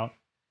came out,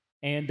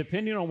 and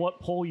depending on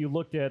what poll you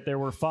looked at, there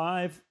were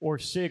 5 or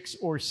 6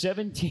 or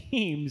 7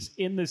 teams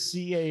in the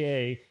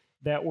CAA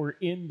that were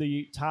in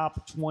the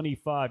top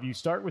 25. You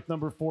start with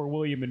number 4,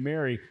 William and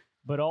Mary,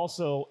 but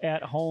also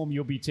at home,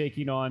 you'll be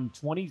taking on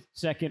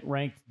 22nd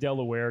ranked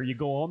Delaware. You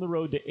go on the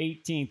road to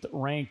 18th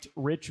ranked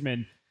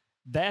Richmond.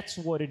 That's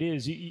what it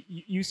is.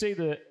 You say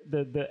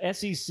the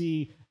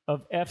SEC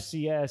of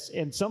FCS,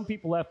 and some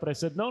people laugh, but I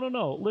said,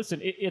 no. Listen,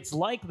 it's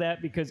like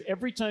that because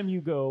every time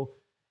you go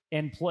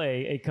and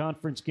play a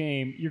conference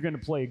game, you're going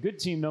to play a good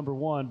team, number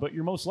 1, but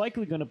you're most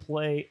likely going to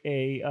play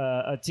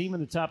a team in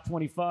the top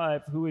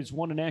 25 who has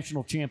won a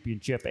national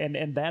championship,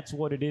 and that's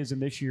what it is,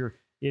 and this year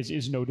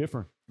is no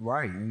different.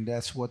 Right, and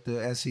that's what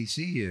the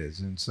SEC is.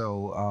 And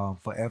so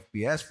for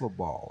FBS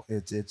football,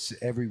 it's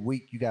every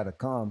week you got to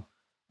come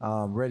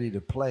ready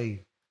to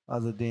play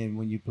other than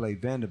when you play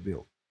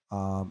Vanderbilt.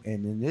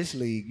 And in this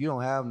league, you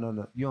don't have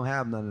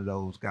none of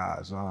those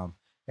guys.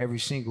 Every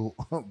single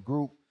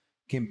group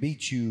can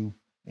beat you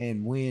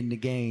and win the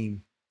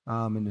game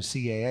in the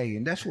CAA,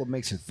 and that's what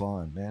makes it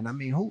fun, man. I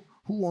mean, who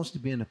wants to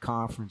be in a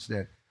conference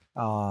that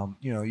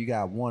you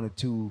got one or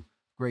two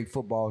great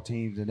football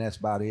teams and that's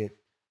about it?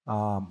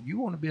 You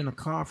want to be in a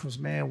conference,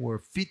 man, where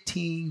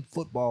 15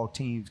 football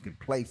teams can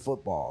play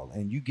football,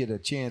 and you get a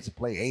chance to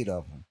play 8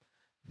 of them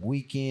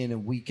week in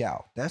and week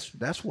out.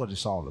 That's what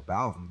it's all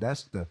about. And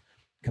that's the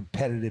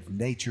competitive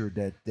nature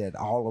that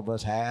all of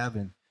us have.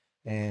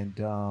 And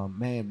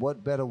man,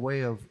 what better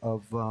way of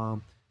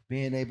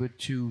being able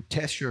to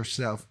test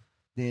yourself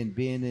than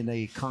being in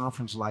a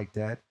conference like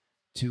that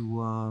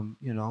to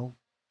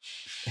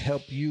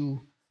help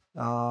you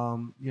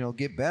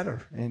get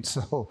better. And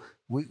so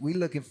we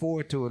looking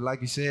forward to it.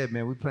 Like you said,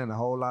 man, we playing a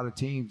whole lot of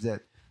teams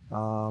that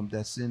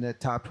that's in that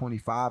top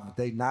 25. If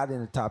they not in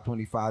the top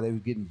 25, they were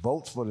getting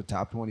votes for the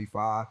top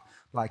 25,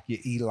 like your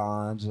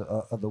Elons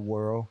of the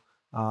world.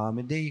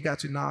 And then you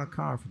got your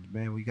non-conference,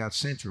 man. We got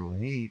Central,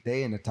 and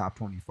they in the top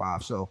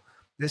 25. So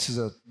this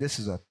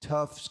is a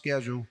tough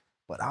schedule,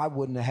 but I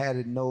wouldn't have had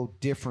it no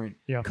different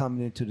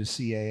coming into the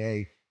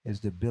CAA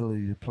as the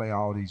ability to play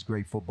all these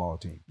great football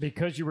teams.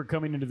 Because you were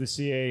coming into the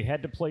CAA,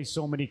 had to play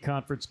so many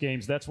conference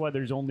games. That's why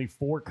there's only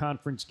 4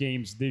 conference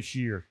games this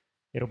year.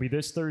 It'll be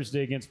this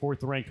Thursday against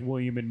 4th-ranked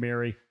William &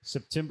 Mary,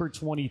 September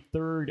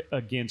 23rd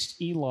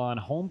against Elon.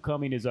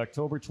 Homecoming is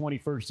October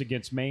 21st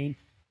against Maine.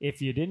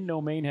 If you didn't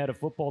know Maine had a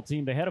football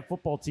team, they had a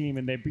football team,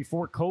 and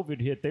before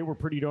COVID hit, they were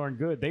pretty darn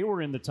good. They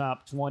were in the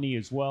top 20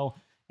 as well.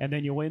 And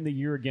then you'll end the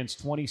year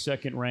against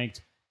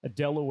 22nd-ranked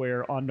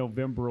Delaware on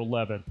November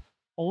 11th.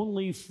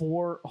 Only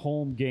 4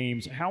 home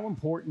games. How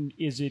important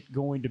is it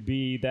going to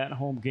be, that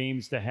home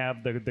games, to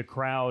have the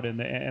crowd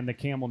and the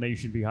Camel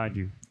Nation behind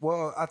you?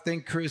 Well, I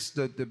think, Chris,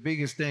 the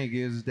biggest thing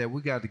is that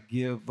we got to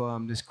give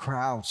this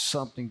crowd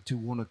something to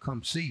want to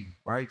come see,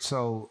 right?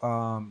 So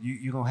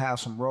you're going to have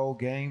some road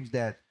games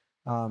that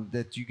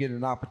you get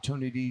an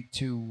opportunity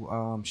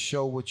to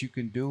show what you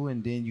can do,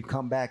 and then you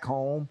come back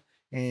home.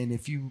 And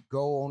if you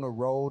go on the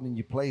road and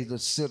you play the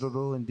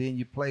Citadel and then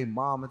you play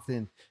Monmouth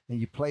and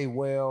you play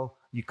well,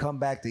 you come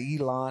back to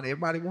Elon,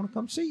 everybody want to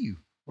come see you,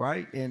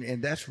 right?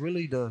 And that's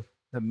really the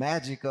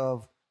magic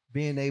of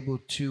being able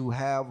to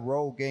have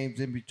road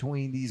games in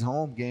between these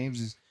home games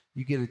is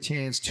you get a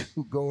chance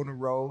to go on the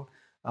road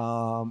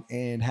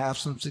and have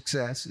some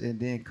success and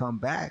then come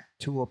back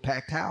to a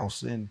packed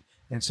house. And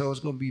so it's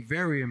going to be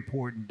very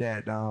important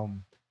that,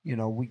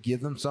 we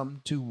give them something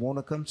to want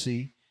to come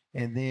see.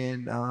 And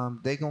then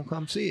they're going to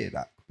come see it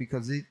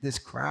because this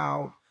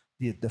crowd,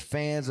 the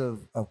fans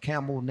of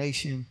Camel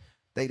Nation,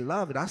 they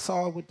love it. I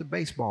saw it with the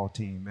baseball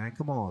team, man.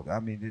 Come on. I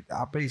mean,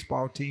 our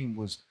baseball team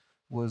was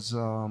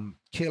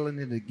killing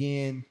it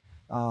again.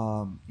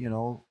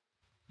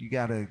 You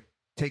got to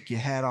take your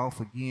hat off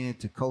again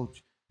to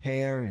Coach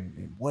Hare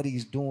and what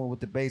he's doing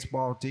with the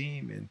baseball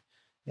team.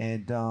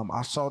 And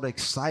I saw the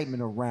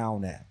excitement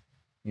around that,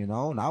 and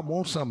I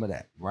want some of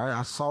that, right?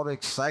 I saw the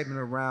excitement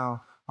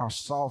around our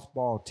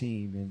softball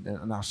team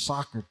and our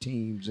soccer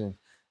teams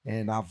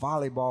and our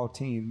volleyball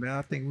team. Man,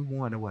 I think we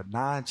won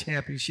 9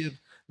 championships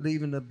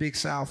leaving the Big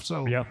South.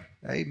 So,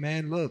 Hey,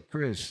 man, look,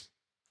 Chris,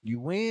 you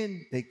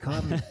win, they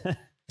come.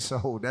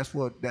 So that's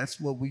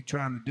what we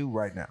trying to do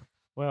right now.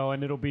 Well,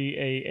 and it'll be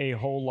a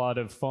whole lot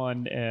of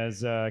fun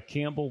as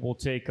Campbell will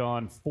take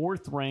on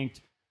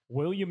 4th-ranked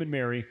William &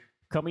 Mary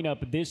coming up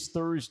this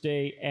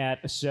Thursday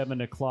at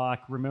 7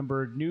 o'clock.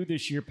 Remember, new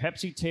this year,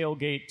 Pepsi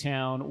Tailgate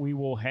Town. We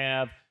will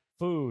have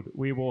food.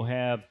 We will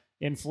have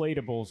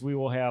inflatables. We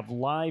will have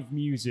live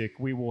music.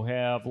 We will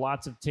have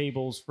lots of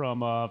tables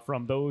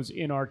from those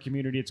in our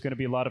community. It's going to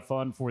be a lot of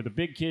fun for the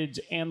big kids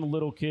and the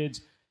little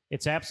kids.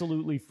 It's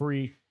absolutely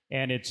free,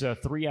 and it's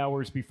 3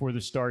 hours before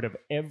the start of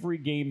every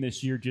game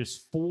this year,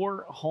 just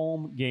 4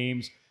 home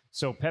games.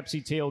 So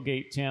Pepsi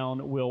Tailgate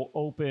Town will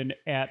open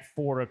at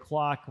 4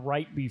 o'clock.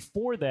 Right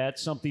before that,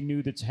 something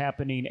new that's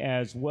happening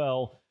as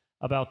well.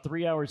 About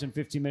 3 hours and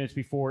 15 minutes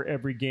before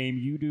every game,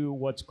 you do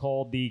what's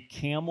called the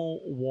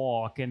Camel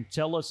Walk. And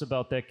tell us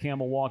about that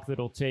Camel Walk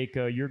that'll take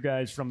your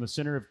guys from the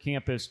center of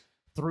campus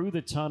through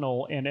the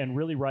tunnel and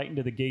really right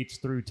into the gates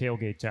through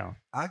Tailgate Town.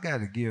 I got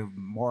to give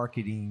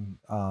marketing,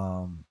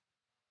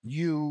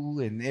 you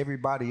and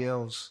everybody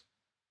else,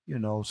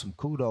 some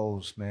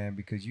kudos, man,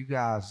 because you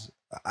guys,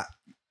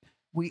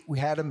 we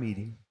had a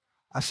meeting.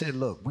 I said,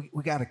 look,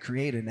 we got to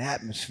create an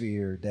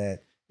atmosphere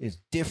that is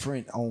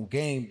different on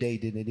game day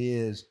than it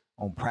is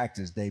on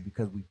practice day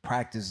because we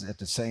practice at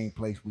the same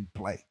place we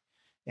play.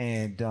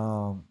 And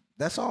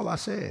that's all I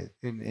said.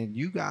 And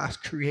you guys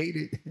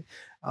created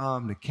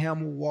the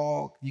Camel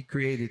Walk. You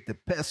created the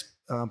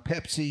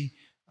Pepsi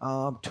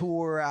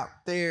tour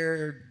out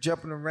there,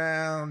 jumping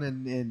around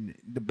and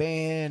the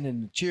band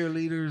and the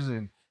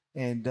cheerleaders.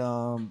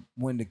 And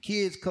when the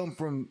kids come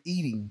from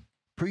eating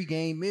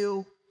pregame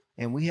meal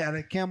and we had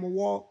a Camel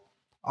Walk,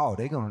 oh,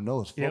 they're going to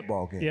know it's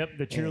football game. Yep,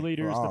 the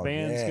cheerleaders, the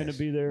band's going to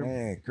be there.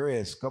 Man,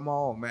 Chris, come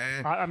on,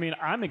 man. I mean,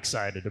 I'm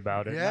excited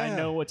about it. Yeah. I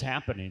know what's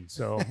happening.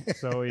 So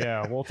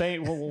yeah. Well,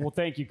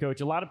 thank you,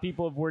 Coach. A lot of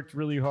people have worked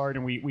really hard,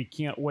 and we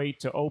can't wait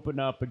to open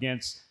up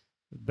against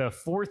the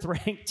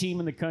 4th-ranked team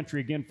in the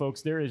country. Again,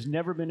 folks, there has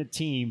never been a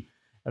team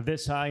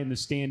this high in the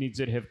standings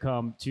that have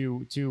come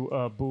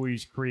to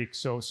Bowie's Creek.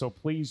 So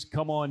please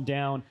come on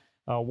down.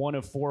 One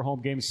of 4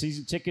 home games.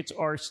 Season tickets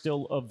are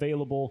still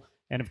available.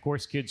 And, of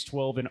course, kids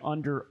 12 and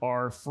under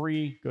are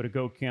free. Go to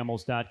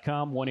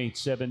gocamels.com,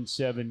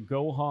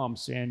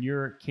 1-877-GO-HUMPS. And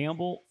your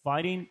Campbell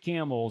Fighting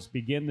Camels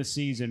begin the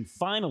season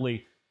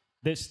finally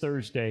this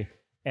Thursday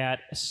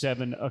at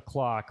 7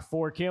 o'clock.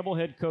 For Campbell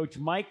head coach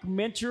Mike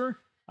Minter,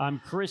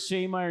 I'm Chris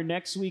Hemeyer.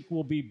 Next week,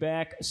 we'll be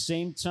back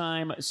same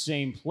time,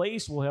 same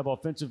place. We'll have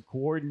offensive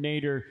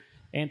coordinator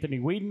Anthony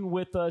Whedon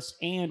with us,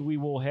 and we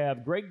will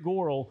have Greg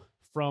Gorel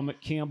from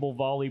Campbell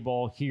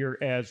Volleyball here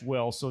as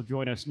well. So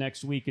join us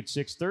next week at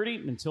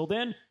 6:30. Until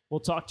then, we'll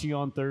talk to you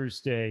on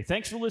Thursday.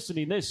 Thanks for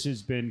listening. This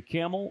has been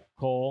Camel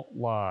Call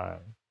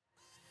Live.